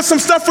 God has done some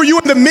stuff for you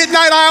in the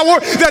midnight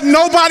hour that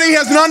nobody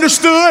has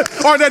understood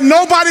or that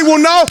nobody will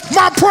know.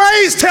 My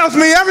praise tells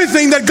me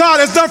everything that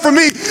God has done for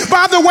me.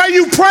 By the way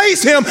you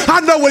praise him,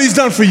 I know what he's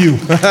done for you.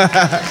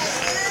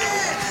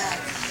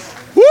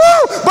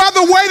 Woo! By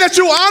the way that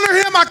you honor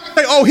him, I can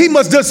say, oh, he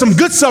must have done some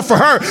good stuff for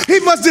her.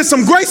 He must have did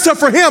some great stuff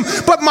for him.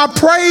 But my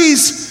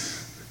praise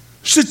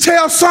should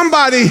tell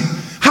somebody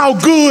how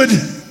good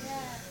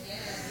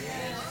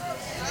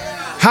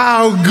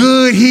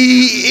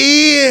he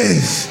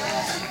is.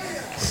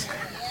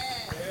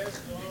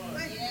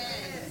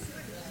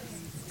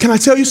 Can I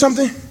tell you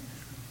something?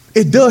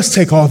 It does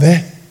take all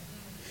that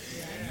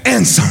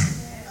and some.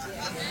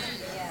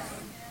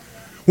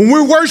 When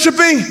we're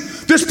worshiping,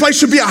 this place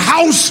should be a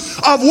house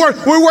of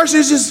worship. We're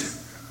worshiping just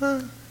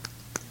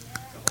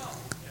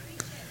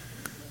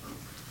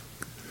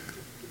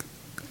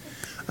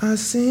I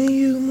see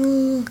you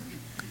move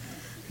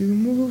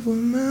a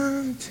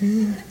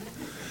mountain.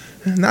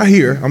 Not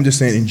here, I'm just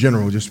saying in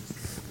general, just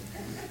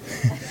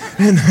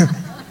and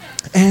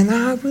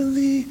I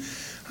believe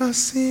I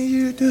see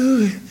you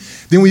do it.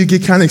 Then when you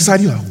get kind of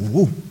excited, you're like,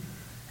 whoa.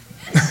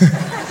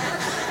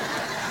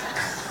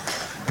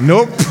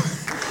 Nope.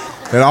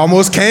 It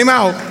almost came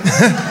out.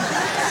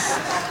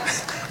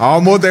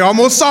 They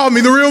almost saw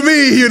me, the real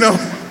me, you know.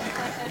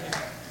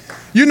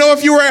 You know,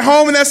 if you were at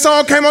home and that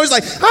song came on, it's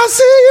like, I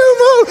see you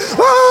move.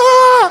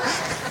 Ah!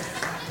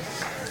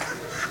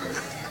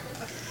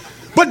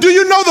 But do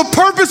you know the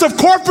purpose of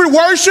corporate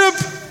worship?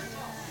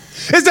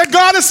 Is that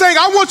God is saying,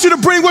 I want you to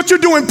bring what you're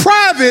doing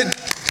private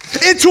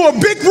into a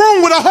big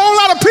room with a whole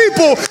lot of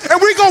people, and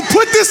we're going to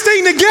put this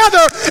thing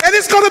together, and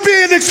it's going to be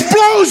an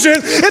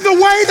explosion in the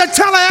way that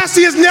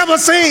Tallahassee has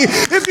never seen.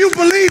 If you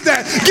believe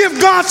that,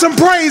 give God some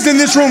praise in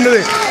this room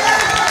today.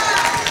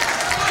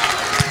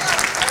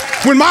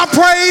 When my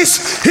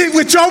praise hit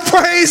with your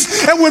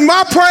praise, and when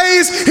my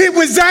praise hit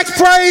with Zach's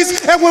praise,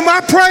 and when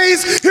my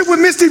praise hit with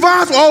Misty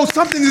Vaughn, oh,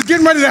 something is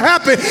getting ready to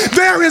happen.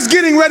 There is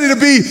getting ready to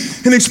be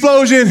an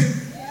explosion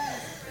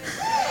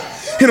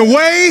in a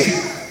way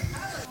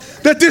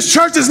that this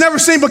church has never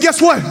seen. But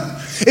guess what?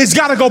 It's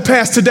got to go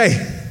past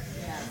today.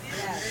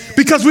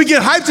 Because we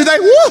get hyped today.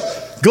 Woo!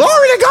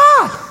 Glory to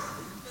God.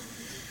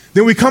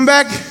 Then we come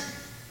back.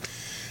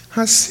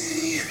 I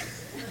see you.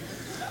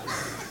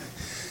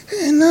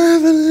 And I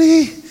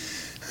believe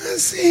I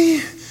see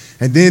you.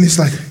 And then it's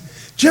like,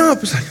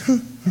 jump. It's like,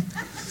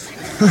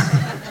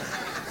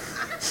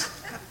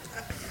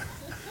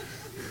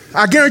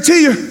 I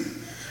guarantee you,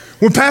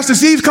 when Pastor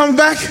Steve comes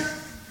back,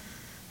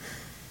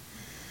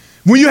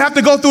 when you have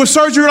to go through a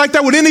surgery like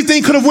that, when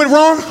anything could have went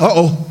wrong,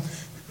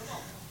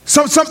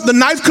 the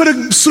knife could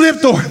have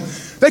slipped, or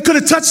they could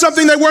have touched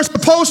something they weren't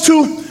supposed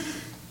to.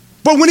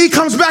 But when he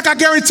comes back, I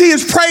guarantee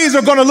his praise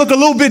are going to look a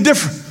little bit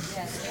different.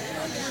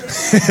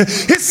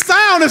 His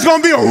sound is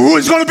going to be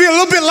it's going to be a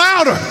little bit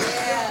louder.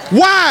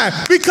 Why?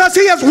 Because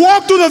he has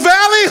walked through the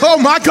valley, oh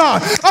my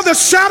God, of the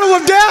shadow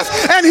of death,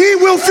 and he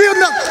will feel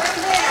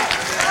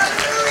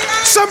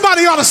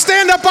Somebody ought to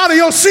stand up out of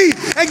your seat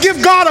and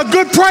give God a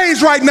good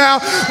praise right now,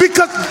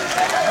 because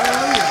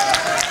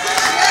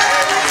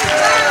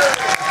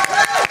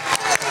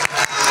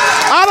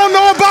I don't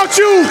know about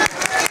you,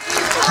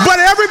 but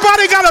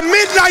everybody got a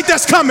midnight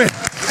that's coming.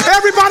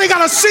 Everybody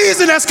got a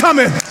season that's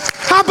coming.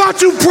 How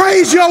about you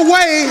praise your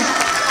way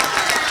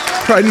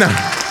right now?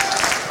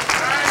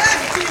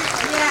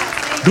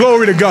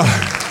 Glory to God.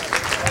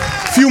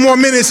 A few more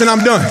minutes and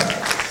I'm done.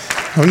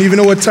 I don't even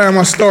know what time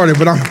I started,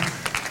 but I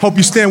hope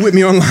you stand with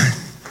me online.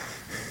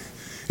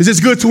 Is this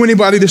good to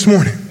anybody this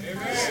morning?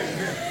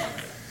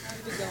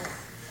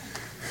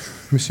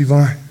 Miss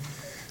Yvonne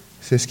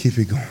says keep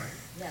it going.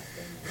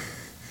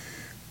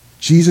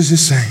 Jesus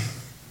is saying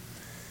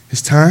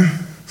it's time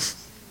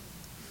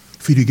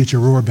for you to get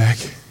your roar back.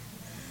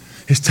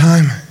 It's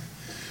time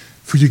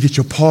for you to get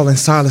your Paul and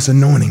Silas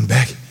anointing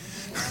back.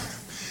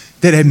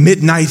 That at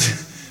midnight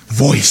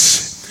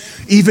voice,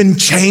 even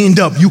chained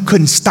up, you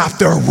couldn't stop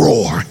their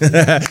roar.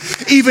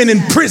 Even in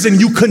prison,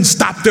 you couldn't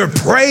stop their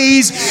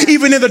praise.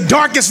 Even in the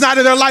darkest night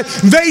of their life,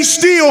 they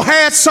still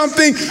had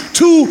something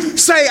to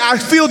say. I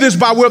feel this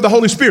by way of the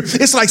Holy Spirit.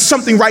 It's like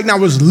something right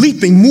now is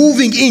leaping,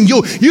 moving in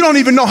you. You don't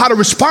even know how to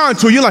respond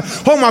to it. You're like,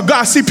 oh my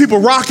God, I see people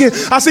rocking.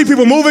 I see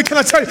people moving. Can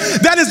I tell you,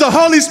 that is the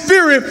Holy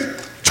Spirit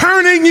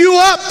turning you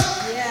up.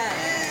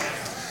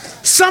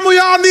 Some of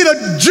y'all need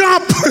a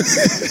jump.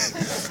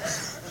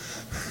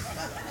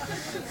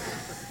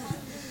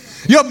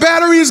 Your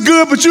battery is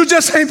good, but you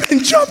just ain't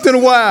been jumped in a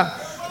while.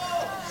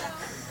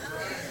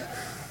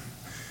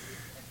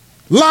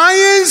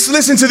 Lions,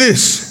 listen to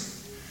this.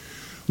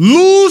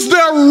 lose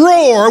their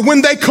roar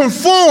when they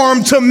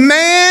conform to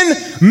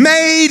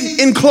man-made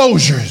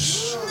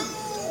enclosures.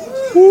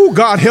 Ooh,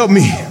 God help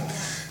me.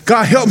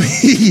 God help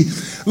me.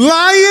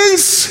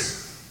 Lions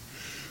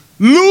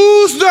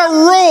lose their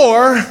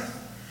roar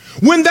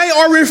when they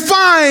are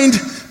refined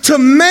to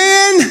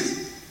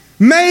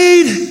man-made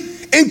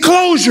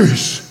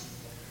enclosures.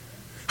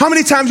 How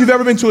many times you've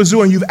ever been to a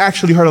zoo and you've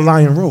actually heard a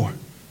lion roar?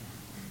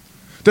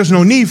 There's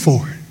no need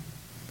for it.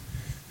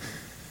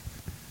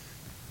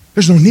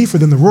 There's no need for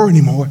them to roar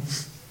anymore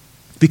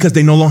because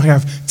they no longer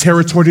have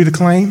territory to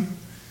claim.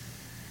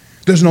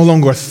 There's no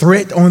longer a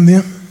threat on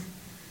them.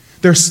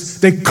 They're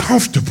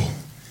comfortable.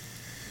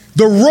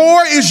 The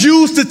roar is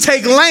used to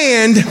take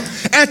land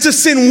and to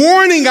send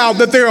warning out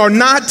that they are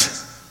not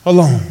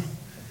alone.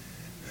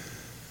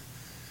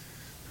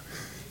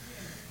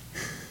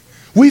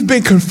 We've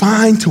been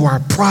confined to our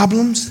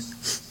problems.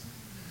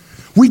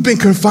 We've been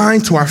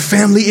confined to our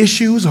family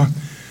issues, or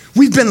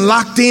we've been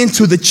locked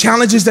into the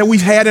challenges that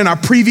we've had in our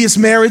previous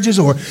marriages,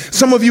 or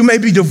some of you may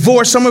be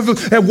divorced. Some of you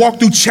have walked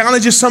through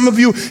challenges. Some of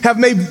you have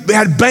maybe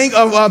had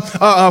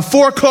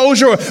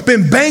foreclosure or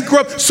been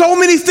bankrupt. So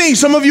many things.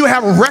 Some of you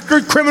have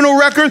a criminal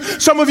record.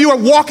 Some of you are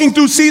walking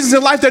through seasons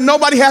in life that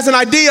nobody has an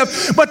idea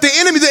of. But the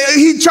enemy, that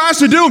he tries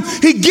to do,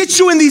 he gets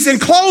you in these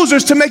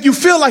enclosures to make you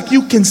feel like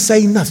you can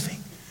say nothing.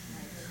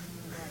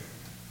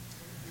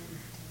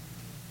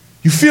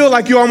 You feel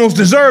like you almost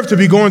deserve to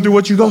be going through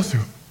what you go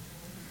through.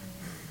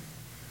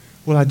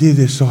 Well, I did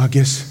this, so I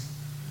guess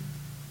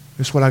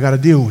that's what I got to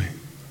deal with.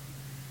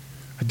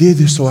 I did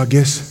this, so I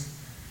guess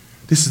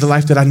this is the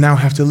life that I now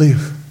have to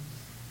live.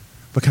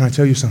 But can I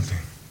tell you something?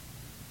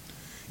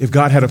 If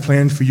God had a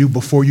plan for you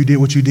before you did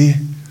what you did,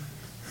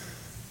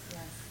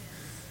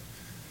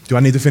 do I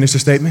need to finish the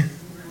statement?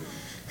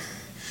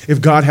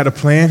 If God had a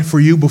plan for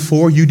you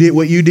before you did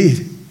what you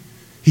did,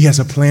 he has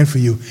a plan for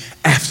you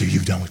after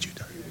you've done what you've done.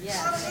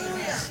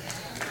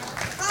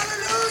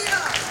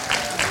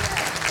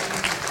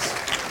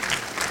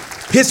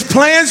 His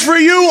plans for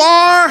you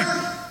are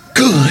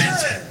good.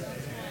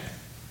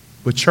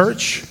 But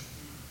church,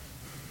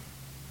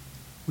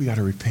 we got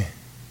to repent.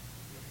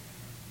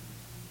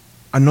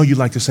 I know you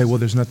like to say, well,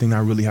 there's nothing I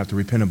really have to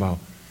repent about.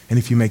 And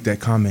if you make that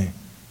comment,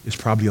 it's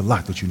probably a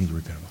lot that you need to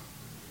repent about.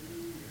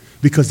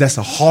 Because that's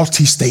a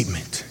haughty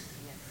statement.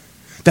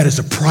 That is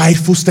a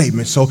prideful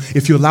statement. So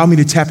if you allow me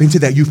to tap into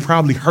that, you've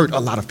probably hurt a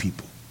lot of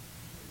people.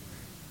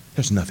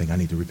 There's nothing I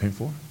need to repent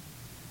for.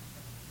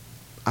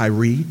 I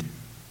read.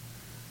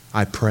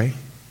 I pray,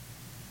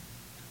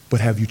 but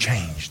have you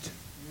changed?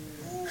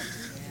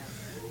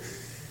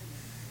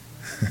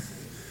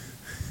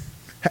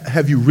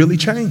 Have you really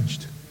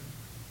changed?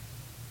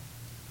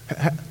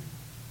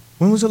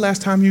 When was the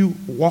last time you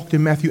walked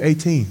in Matthew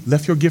 18,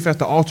 left your gift at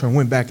the altar and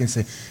went back and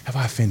said, have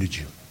I offended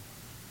you?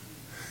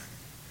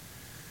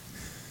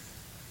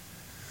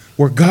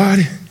 Where God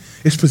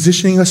is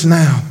positioning us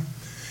now,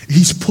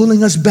 he's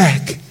pulling us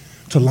back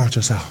to launch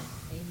us out.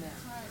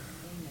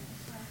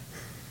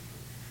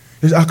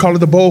 I call it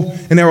the bow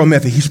and arrow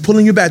method. He's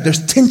pulling you back.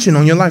 There's tension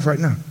on your life right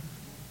now.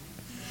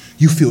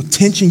 You feel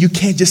tension. You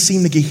can't just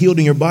seem to get healed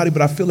in your body,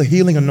 but I feel a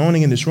healing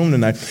anointing in this room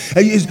tonight.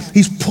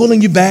 He's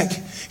pulling you back.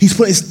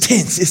 It's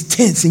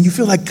tense. And you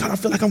feel like, God, I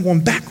feel like I'm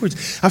going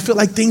backwards. I feel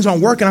like things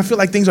aren't working. I feel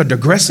like things are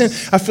digressing.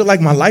 I feel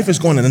like my life is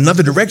going in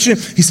another direction.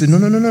 He said,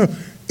 no.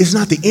 It's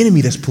not the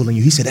enemy that's pulling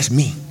you. He said, that's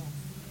me.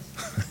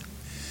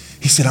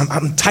 He said,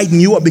 I'm tightening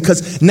you up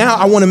because now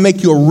I want to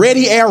make you a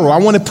ready arrow. I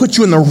want to put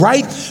you in the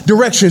right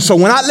direction. So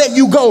when I let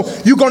you go,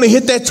 you're going to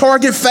hit that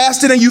target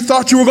faster than you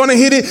thought you were going to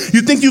hit it.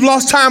 You think you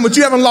lost time, but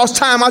you haven't lost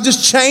time. I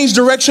just changed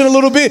direction a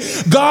little bit.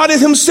 God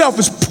himself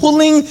is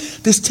pulling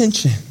this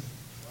tension.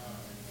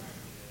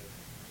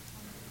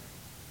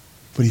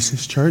 But he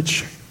says,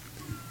 church,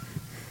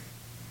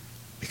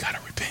 we got to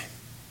repent.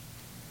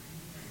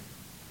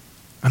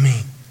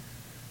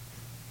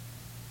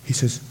 He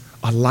says,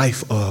 a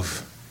life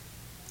of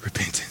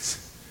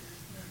repentance.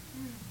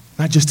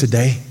 Not just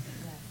today.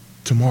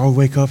 Tomorrow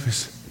wake up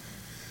is,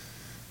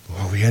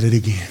 Lord, we had it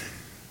again.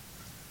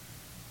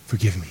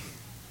 Forgive me.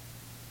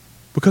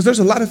 Because there's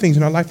a lot of things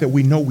in our life that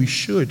we know we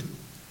should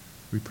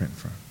repent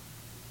from.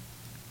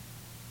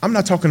 I'm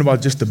not talking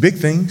about just the big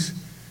things.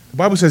 The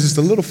Bible says it's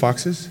the little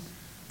foxes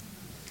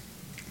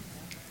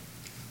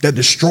that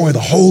destroy the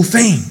whole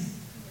thing.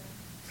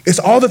 It's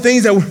all the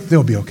things that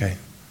they'll be okay.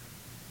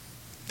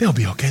 They'll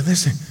be okay.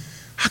 Listen,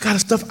 I got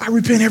stuff. I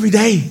repent every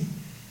day.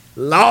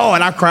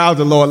 Lord, I cry out to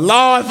the Lord.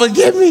 Lord,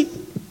 forgive me.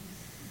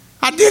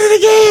 I did it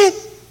again.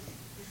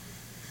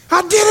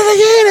 I did it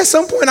again. At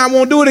some point, I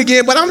won't do it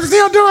again, but I'm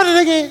still doing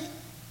it again.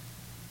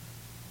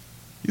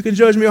 You can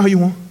judge me all you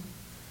want.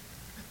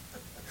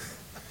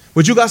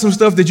 But you got some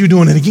stuff that you're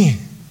doing it again.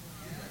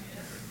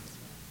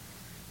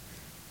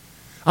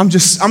 I'm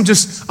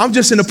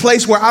just in a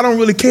place where I don't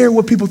really care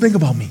what people think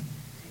about me.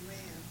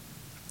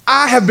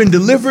 I have been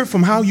delivered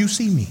from how you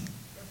see me.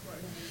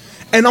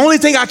 And the only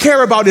thing I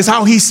care about is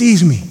how he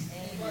sees me.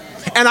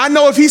 And I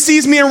know if he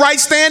sees me in right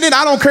standing,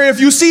 I don't care if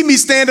you see me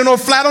standing or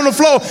flat on the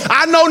floor.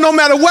 I know no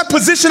matter what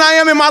position I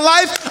am in my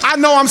life, I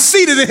know I'm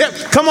seated in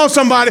heaven. Come on,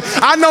 somebody.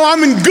 I know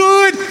I'm in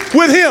good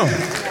with him.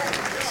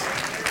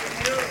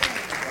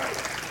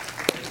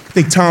 I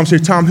think Tom's here.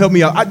 Tom, help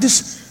me out. I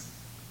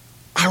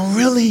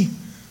really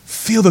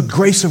feel the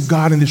grace of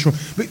God in this room.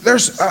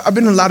 I've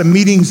been in a lot of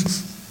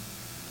meetings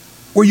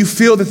where you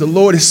feel that the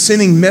Lord is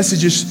sending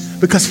messages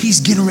because he's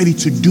getting ready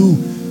to do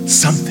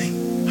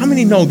something. How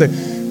many know that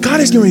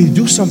God is getting ready to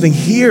do something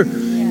here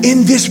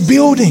in this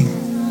building,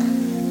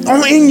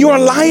 or in your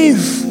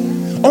life,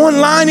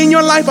 online in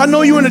your life? I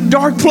know you're in a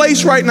dark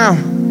place right now.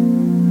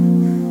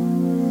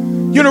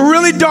 You're in a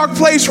really dark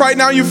place right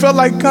now. You felt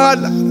like, God,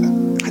 I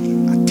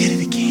did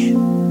it again.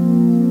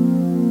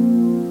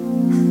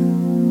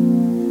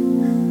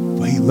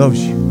 But he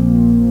loves you.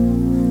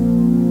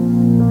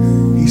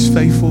 He's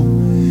faithful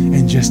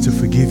and just to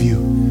forgive you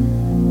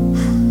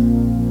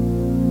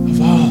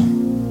of all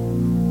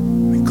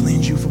and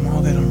cleanse you from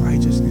all that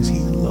unrighteousness. He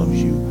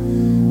loves you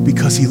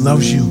because he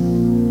loves you,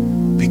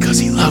 because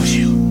he loves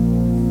you,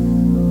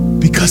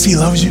 because he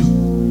loves you.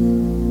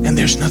 And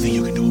there's nothing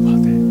you can do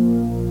about that.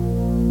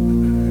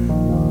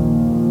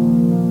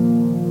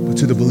 But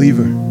to the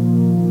believer,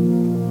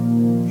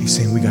 he's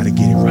saying we got to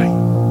get it right.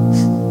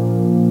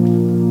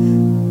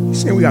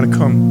 He's saying we got to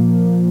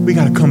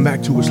come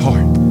back to his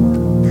heart.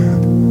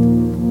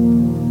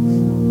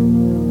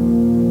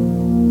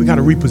 We got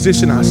to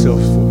reposition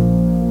ourselves for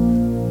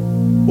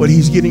what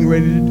he's getting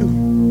ready to do.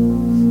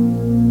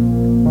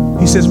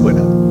 He says, but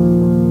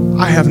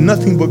I have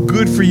nothing but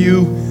good for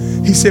you.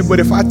 He said, but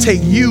if I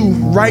take you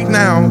right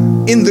now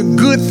in the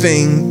good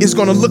thing, it's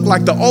going to look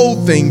like the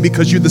old thing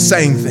because you're the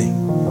same thing.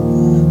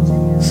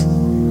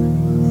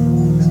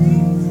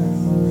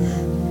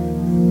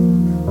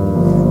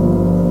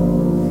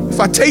 If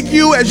I take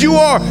you as you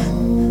are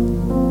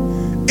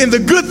in the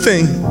good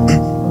thing,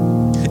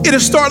 it'll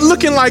start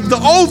looking like the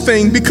old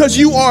thing because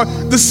you are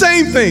the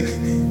same thing.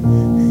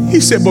 He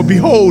said, but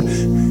behold,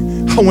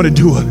 I want to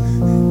do a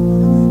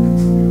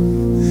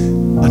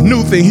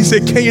new thing. He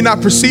said, can you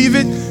not perceive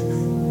it?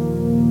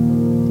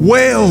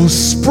 Wells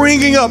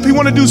springing up. He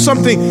wants to do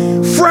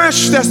something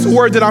fresh. That's the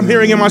word that I'm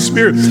hearing in my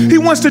spirit. He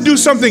wants to do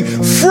something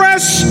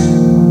fresh.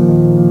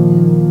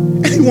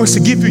 And he wants to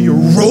give you your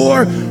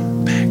roar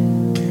back.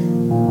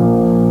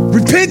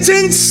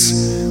 Repentance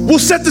will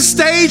set the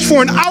stage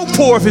for an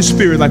outpour of his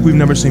spirit like we've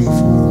never seen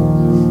before.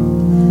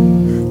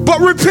 But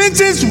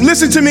repentance,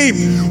 listen to me,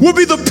 will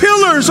be the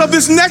pillars of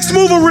this next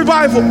move of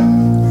revival.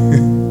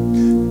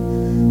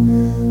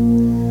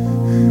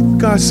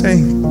 God's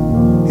saying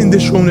in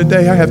this room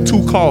today, I have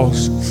two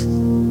calls.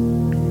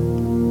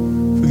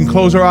 We can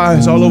close our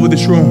eyes all over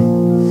this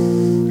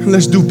room and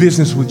let's do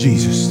business with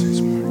Jesus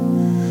this morning.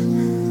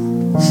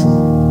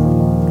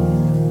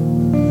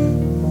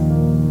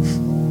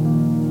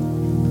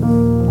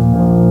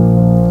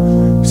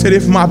 He said,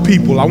 if my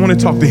people, I want to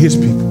talk to his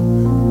people.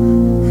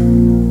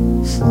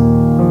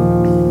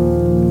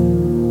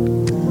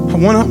 I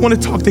want to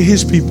talk to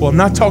his people. I'm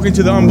not talking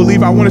to the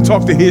unbeliever. I want to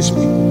talk to his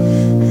people.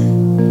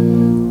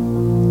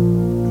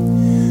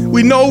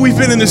 We know we've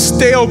been in a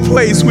stale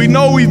place. We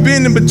know we've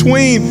been in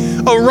between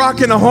a rock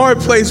and a hard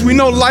place. We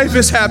know life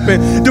has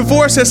happened.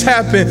 Divorce has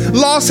happened.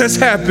 Loss has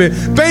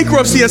happened.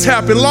 Bankruptcy has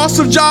happened. Loss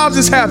of jobs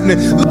is happening.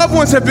 Loved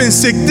ones have been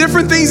sick.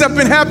 Different things have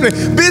been happening.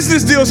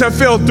 Business deals have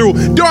fell through.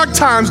 Dark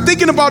times,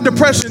 thinking about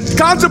depression,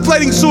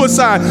 contemplating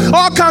suicide,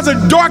 all kinds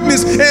of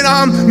darkness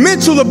and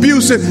mental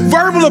abuse and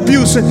verbal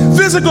abuse and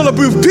physical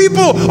abuse.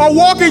 People are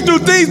walking through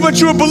things, but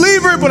you're a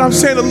believer. But I'm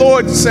saying the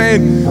Lord is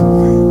saying,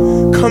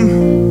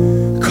 come.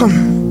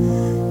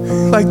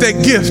 Like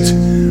that gift.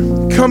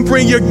 Come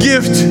bring your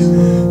gift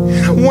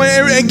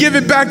and give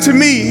it back to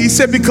me. He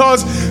said,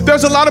 because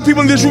there's a lot of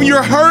people in this room,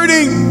 you're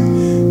hurting,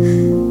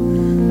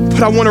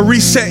 but I want to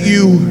reset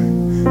you.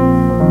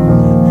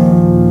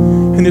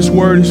 And this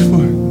word is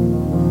for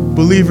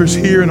believers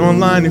here and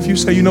online. If you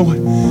say, you know what,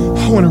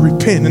 I want to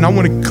repent and I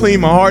want to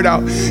clean my heart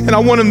out and I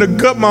want him to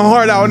gut my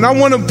heart out and I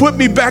want to put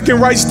me back in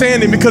right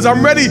standing because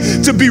I'm ready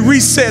to be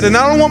reset, and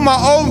I don't want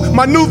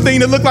my new thing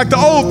to look like the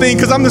old thing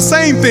because I'm the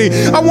same thing.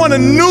 I want a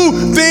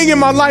new thing in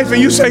my life.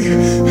 And you say,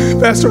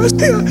 Pastor,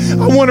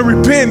 I want to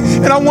repent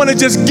and I want to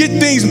just get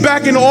things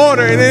back in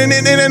order,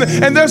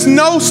 and there's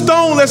no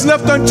stone that's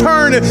left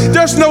unturned and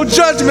there's no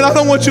judgment. I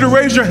don't want you to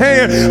raise your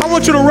hand. I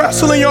want you to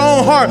wrestle in your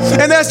own heart,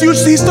 and as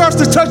he starts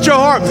to touch your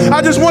heart,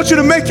 I just want you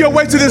to make your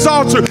way to this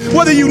altar.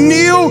 Whether you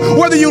kneel,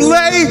 whether you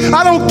lay,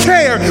 I don't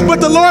care. But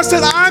the Lord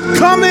said, I'm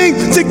coming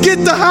to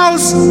get the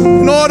house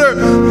in order.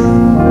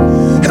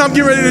 And I'm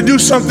getting ready to do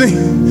something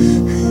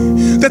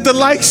that the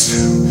lights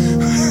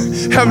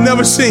have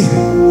never seen,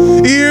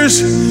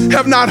 ears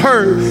have not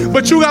heard.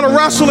 But you got to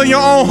wrestle in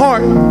your own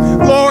heart.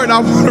 Lord, I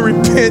want to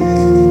repent.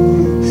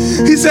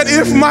 He said,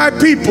 if my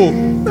people,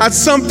 not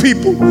some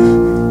people,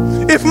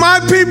 if my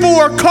people who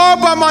are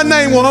called by my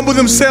name will humble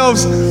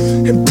themselves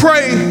and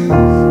pray,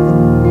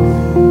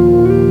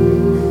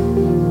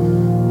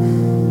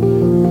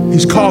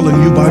 he's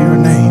calling you by your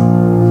name.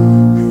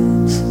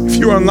 If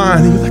you're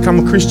online and you're like, I'm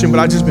a Christian, but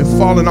I've just been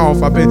falling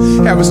off. I've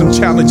been having some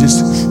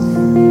challenges.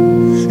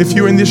 If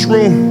you're in this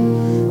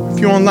room,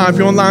 you're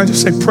online,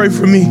 just say, pray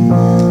for me.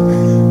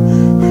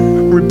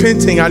 I'm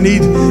repenting. I'm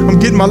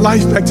getting my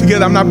life back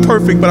together. I'm not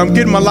perfect, but I'm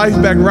getting my life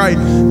back right.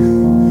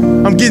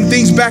 I'm getting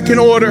things back in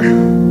order.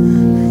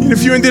 And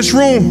if you're in this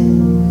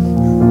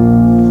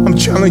room, I'm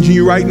challenging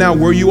you right now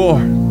where you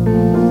are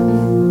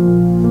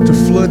to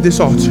flood this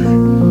altar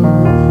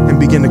and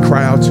begin to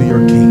cry out to your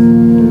King.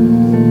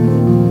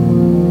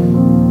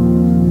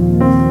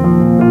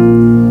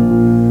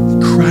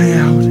 Cry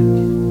out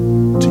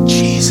to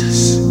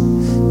Jesus.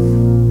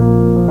 I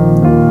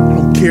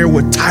don't care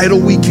what title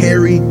we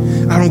carry.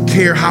 I don't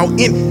care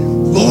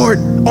Lord,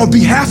 on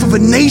behalf of a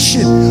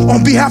nation,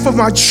 on behalf of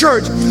my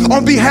church,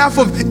 on behalf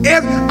of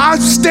I'm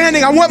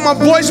standing, I want my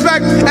voice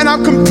back, and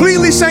I'm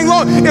completely saying,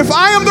 Lord, if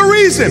I am the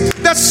reason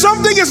that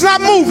something is not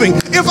moving,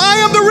 if I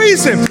am the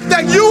reason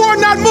that you are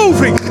not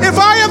moving, if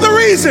I am the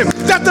reason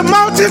that the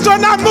mountains are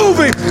not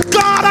moving,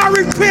 God, I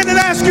repent and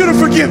ask you to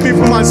forgive me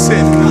for my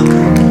sin.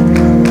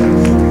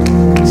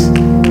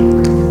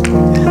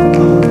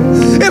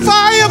 If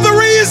I am the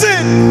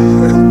reason,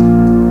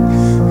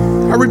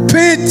 I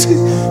repent.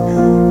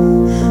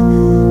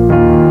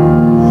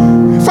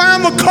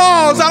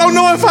 Cause I don't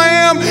know if I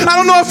am, I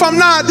don't know if I'm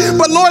not,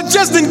 but Lord,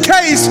 just in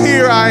case,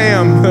 here I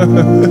am.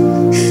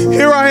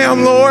 Here I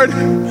am, Lord.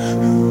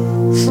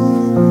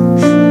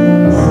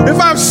 If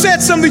I've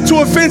said something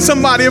to offend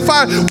somebody, if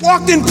I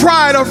walked in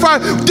pride, or if I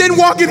didn't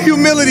walk in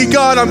humility,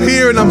 God, I'm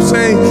here and I'm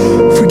saying,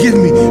 forgive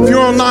me. If you're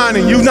online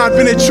and you've not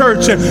been at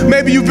church, and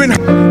maybe you've been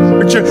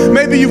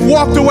maybe you've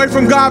walked away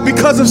from God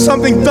because of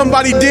something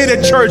somebody did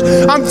at church,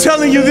 I'm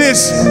telling you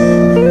this,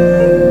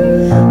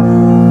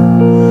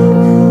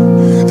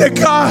 that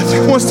God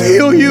wants to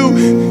heal you.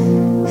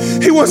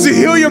 He wants to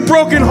heal your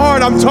broken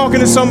heart. I'm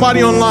talking to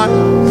somebody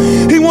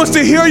online. He wants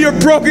to heal your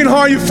broken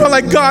heart. You feel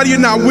like, God, you're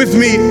not with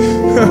me.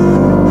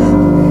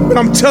 But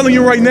I'm telling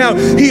you right now,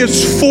 He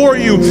is for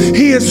you.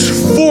 He is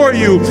for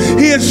you.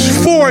 He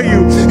is for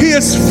you. He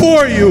is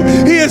for you.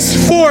 He is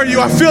for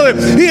you. I feel it.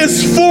 He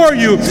is for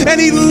you.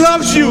 And He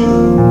loves you.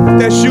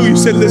 That's you. You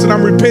said, listen,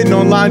 I'm repenting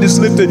online.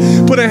 Just lift it.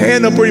 Put a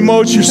hand up or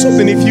emoji or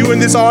something. If you in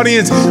this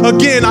audience,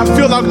 again, I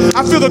feel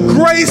the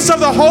grace of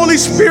the Holy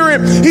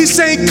Spirit. He's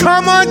saying,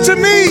 come unto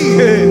me.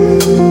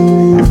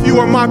 If you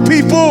are my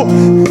people.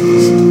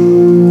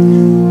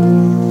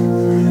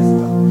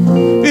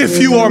 If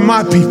you are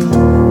my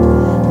people.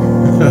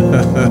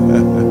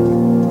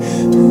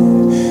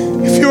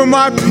 If you're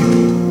my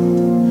people,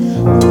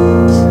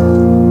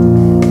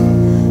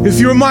 if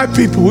you're my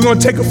people, we're going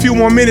to take a few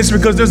more minutes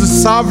because there's a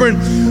sovereign,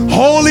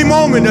 holy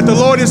moment that the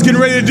Lord is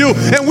getting ready to do.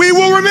 And we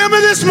will remember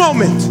this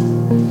moment.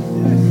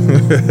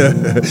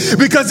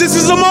 Because this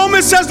is a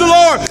moment, says the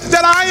Lord,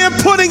 that I am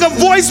putting a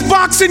voice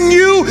box in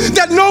you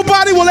that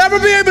nobody will ever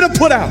be able to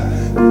put out.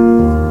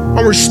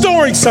 I'm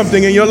restoring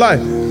something in your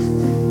life.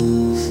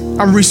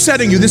 I'm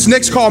resetting you. This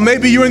next call,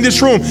 maybe you're in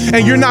this room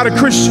and you're not a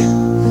Christian.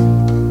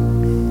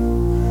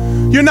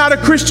 You're not a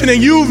Christian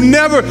and you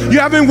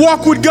haven't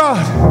walked with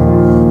God.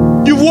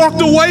 You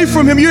walked away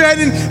from Him. You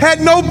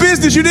had no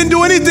business. You didn't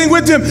do anything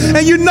with Him.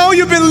 And you know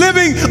you've been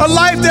living a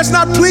life that's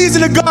not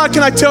pleasing to God.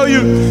 Can I tell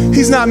you,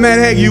 He's not mad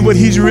at you, but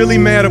He's really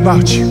mad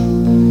about you.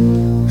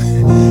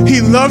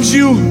 He loves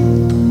you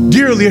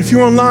dearly. If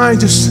you're online,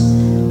 just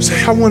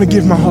say, I want to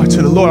give my heart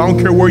to the Lord. I don't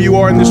care where you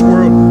are in this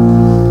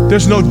world.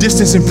 There's no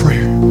distance in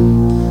prayer.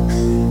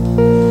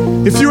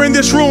 If you're in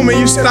this room and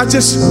you said, I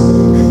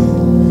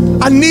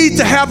need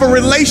to have a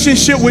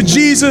relationship with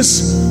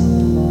Jesus.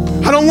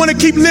 I don't want to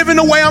keep living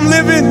the way I'm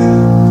living.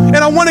 And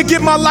I want to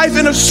get my life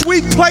in a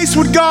sweet place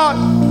with God.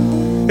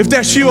 If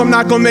that's you, I'm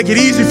not going to make it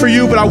easy for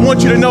you, but I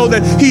want you to know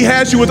that He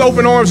has you with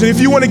open arms. And if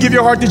you want to give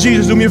your heart to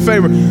Jesus, do me a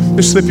favor.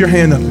 Just slip your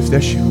hand up if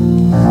that's you.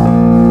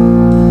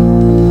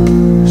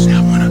 Say,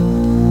 I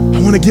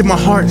want to give my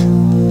heart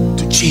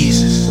to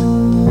Jesus.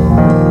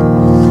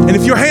 And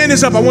if your hand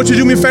is up, I want you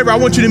to do me a favor. I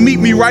want you to meet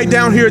me right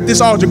down here at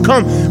this altar.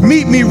 Come,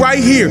 meet me right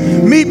here.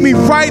 Meet me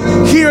right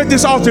here at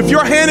this altar. If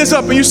your hand is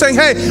up and you're saying,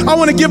 hey, I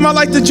want to give my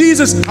life to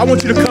Jesus, I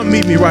want you to come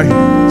meet me right here.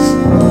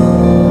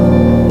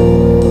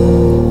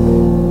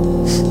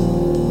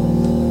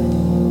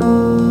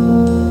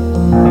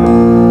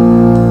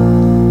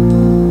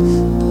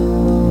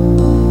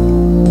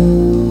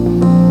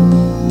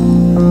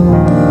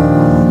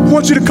 I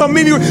want you to come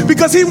meet me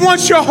because He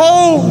wants your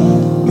whole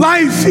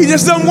life. He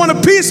just doesn't want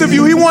a piece of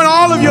you. He wants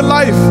all of your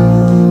life.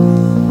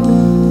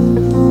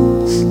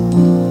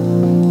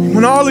 He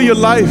wants all of your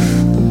life.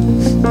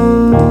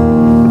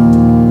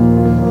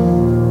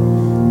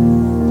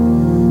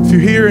 If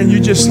you're here and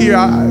you're just here,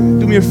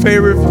 do me a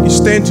favor. If you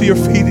stand to your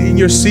feet in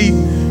your seat,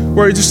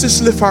 where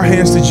just lift our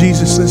hands to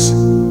Jesus. Let's.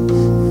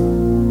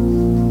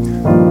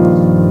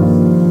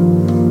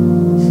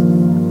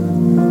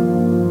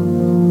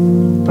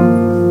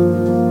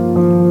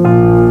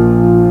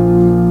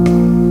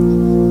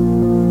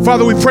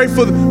 Father, we pray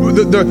for the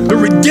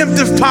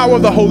redemptive power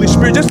of the Holy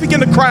Spirit. Just begin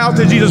to cry out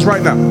to Jesus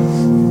right now.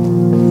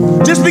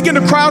 Just begin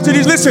to cry out to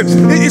Jesus. Listen,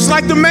 it's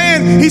like the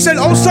man, he said,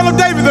 oh, son of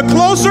David, the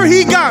closer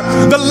he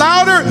got, the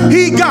louder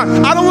he got.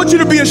 I don't want you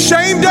to be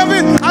ashamed of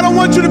it. I don't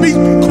want you to be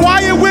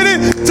quiet with it.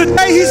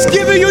 Today he's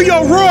giving you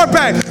your roar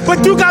back.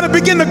 But you got to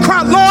begin to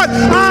cry, Lord,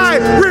 I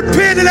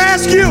repent and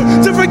ask you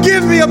to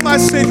forgive me of my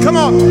sin. Come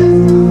on.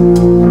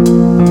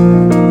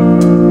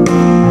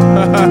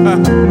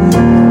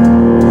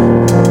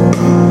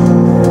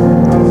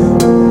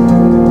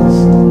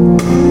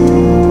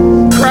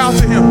 Cry out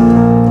to him.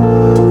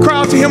 Cry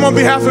out to him on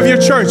behalf of your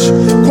church.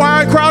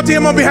 Cry out to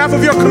him on behalf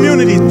of your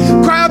community.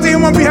 Cry out to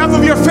him on behalf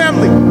of your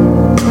family.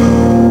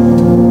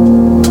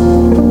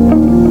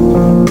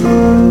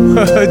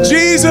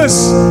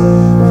 Jesus,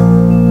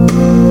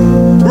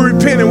 we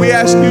repent and we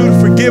ask you to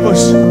forgive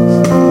us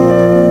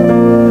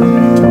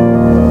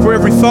for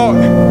every thought,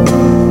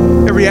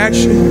 every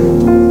action.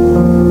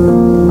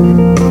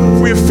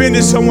 If we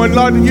offended someone,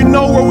 Lord, you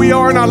know where we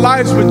are in our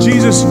lives, but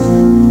Jesus,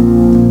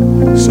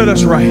 set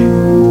us right.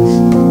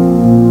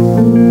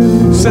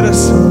 Set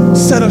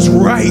us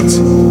right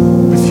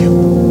with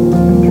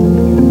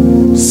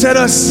you. Set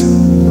us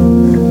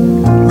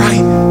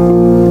right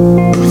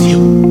with you.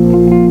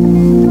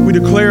 We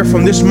declare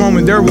from this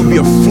moment there will be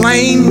a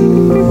flame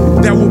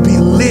that will be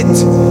lit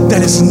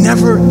that has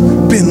never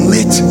been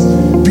lit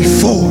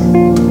before.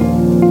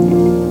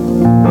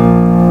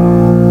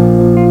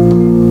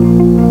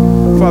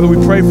 Father, we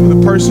pray for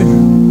the person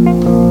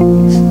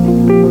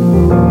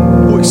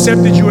who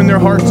accepted you in their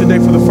heart today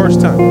for the first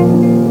time.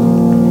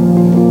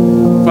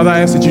 Father,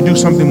 I ask that you do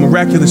something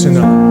miraculous in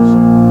their lives.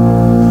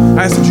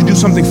 I ask that you do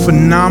something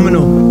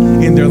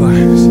phenomenal in their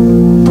lives.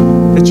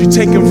 That you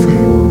take them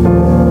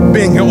from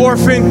being an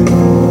orphan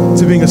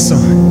to being a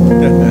son.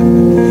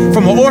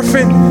 From an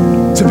orphan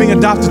to being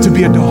adopted to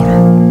be a daughter.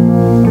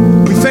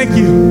 We thank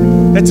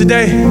you that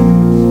today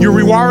you're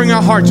rewiring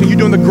our hearts and you're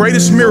doing the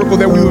greatest miracle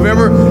that we've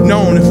ever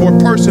known for a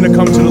person to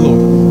come to the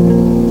Lord.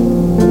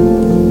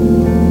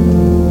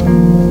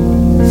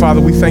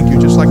 Father, we thank you,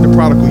 just like the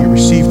prodigal, you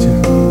received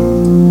him.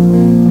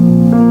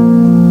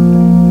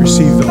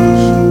 Receive those.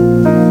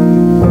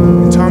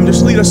 And Tom,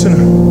 just lead us in a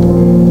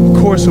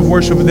chorus of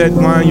worship with that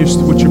line,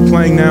 what you're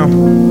playing now.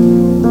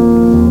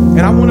 And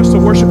I want us to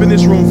worship in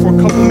this room for a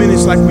couple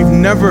minutes like we've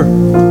never,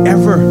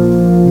 ever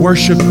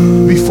worshiped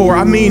before.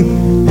 I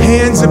mean,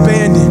 hands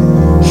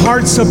abandoned,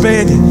 hearts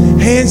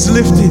abandoned, hands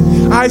lifted,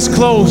 eyes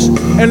closed.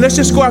 And let's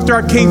just go after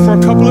our King for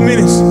a couple of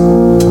minutes.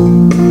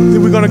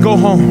 Then we're going to go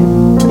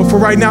home. But for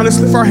right now, let's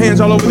lift our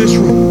hands all over this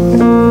room.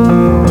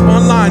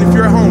 Online, if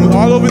you're at home,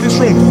 all over this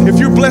room. If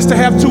you're blessed to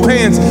have two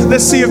hands,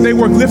 let's see if they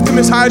work. Lift them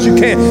as high as you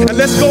can. And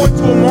let's go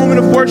into a moment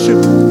of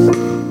worship.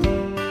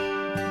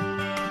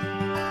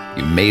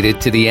 You made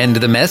it to the end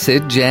of the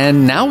message,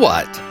 and now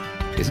what?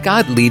 Is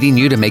God leading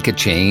you to make a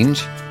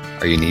change?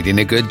 Are you needing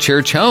a good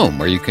church home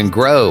where you can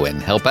grow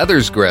and help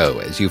others grow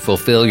as you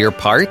fulfill your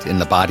part in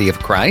the body of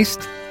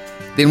Christ?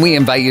 Then we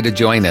invite you to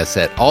join us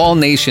at All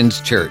Nations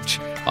Church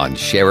on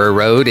Sharer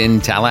Road in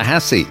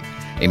Tallahassee,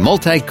 a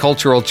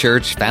multicultural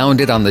church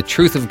founded on the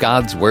truth of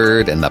God's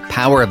Word and the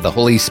power of the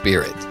Holy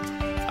Spirit.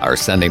 Our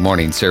Sunday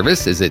morning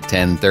service is at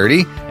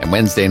 10:30 and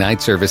Wednesday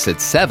night service at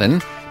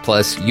 7,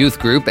 plus youth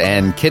group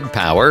and kid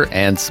power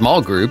and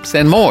small groups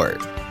and more.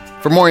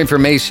 For more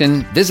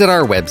information, visit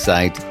our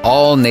website,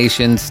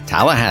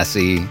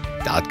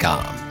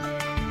 allnationstallahassee.com.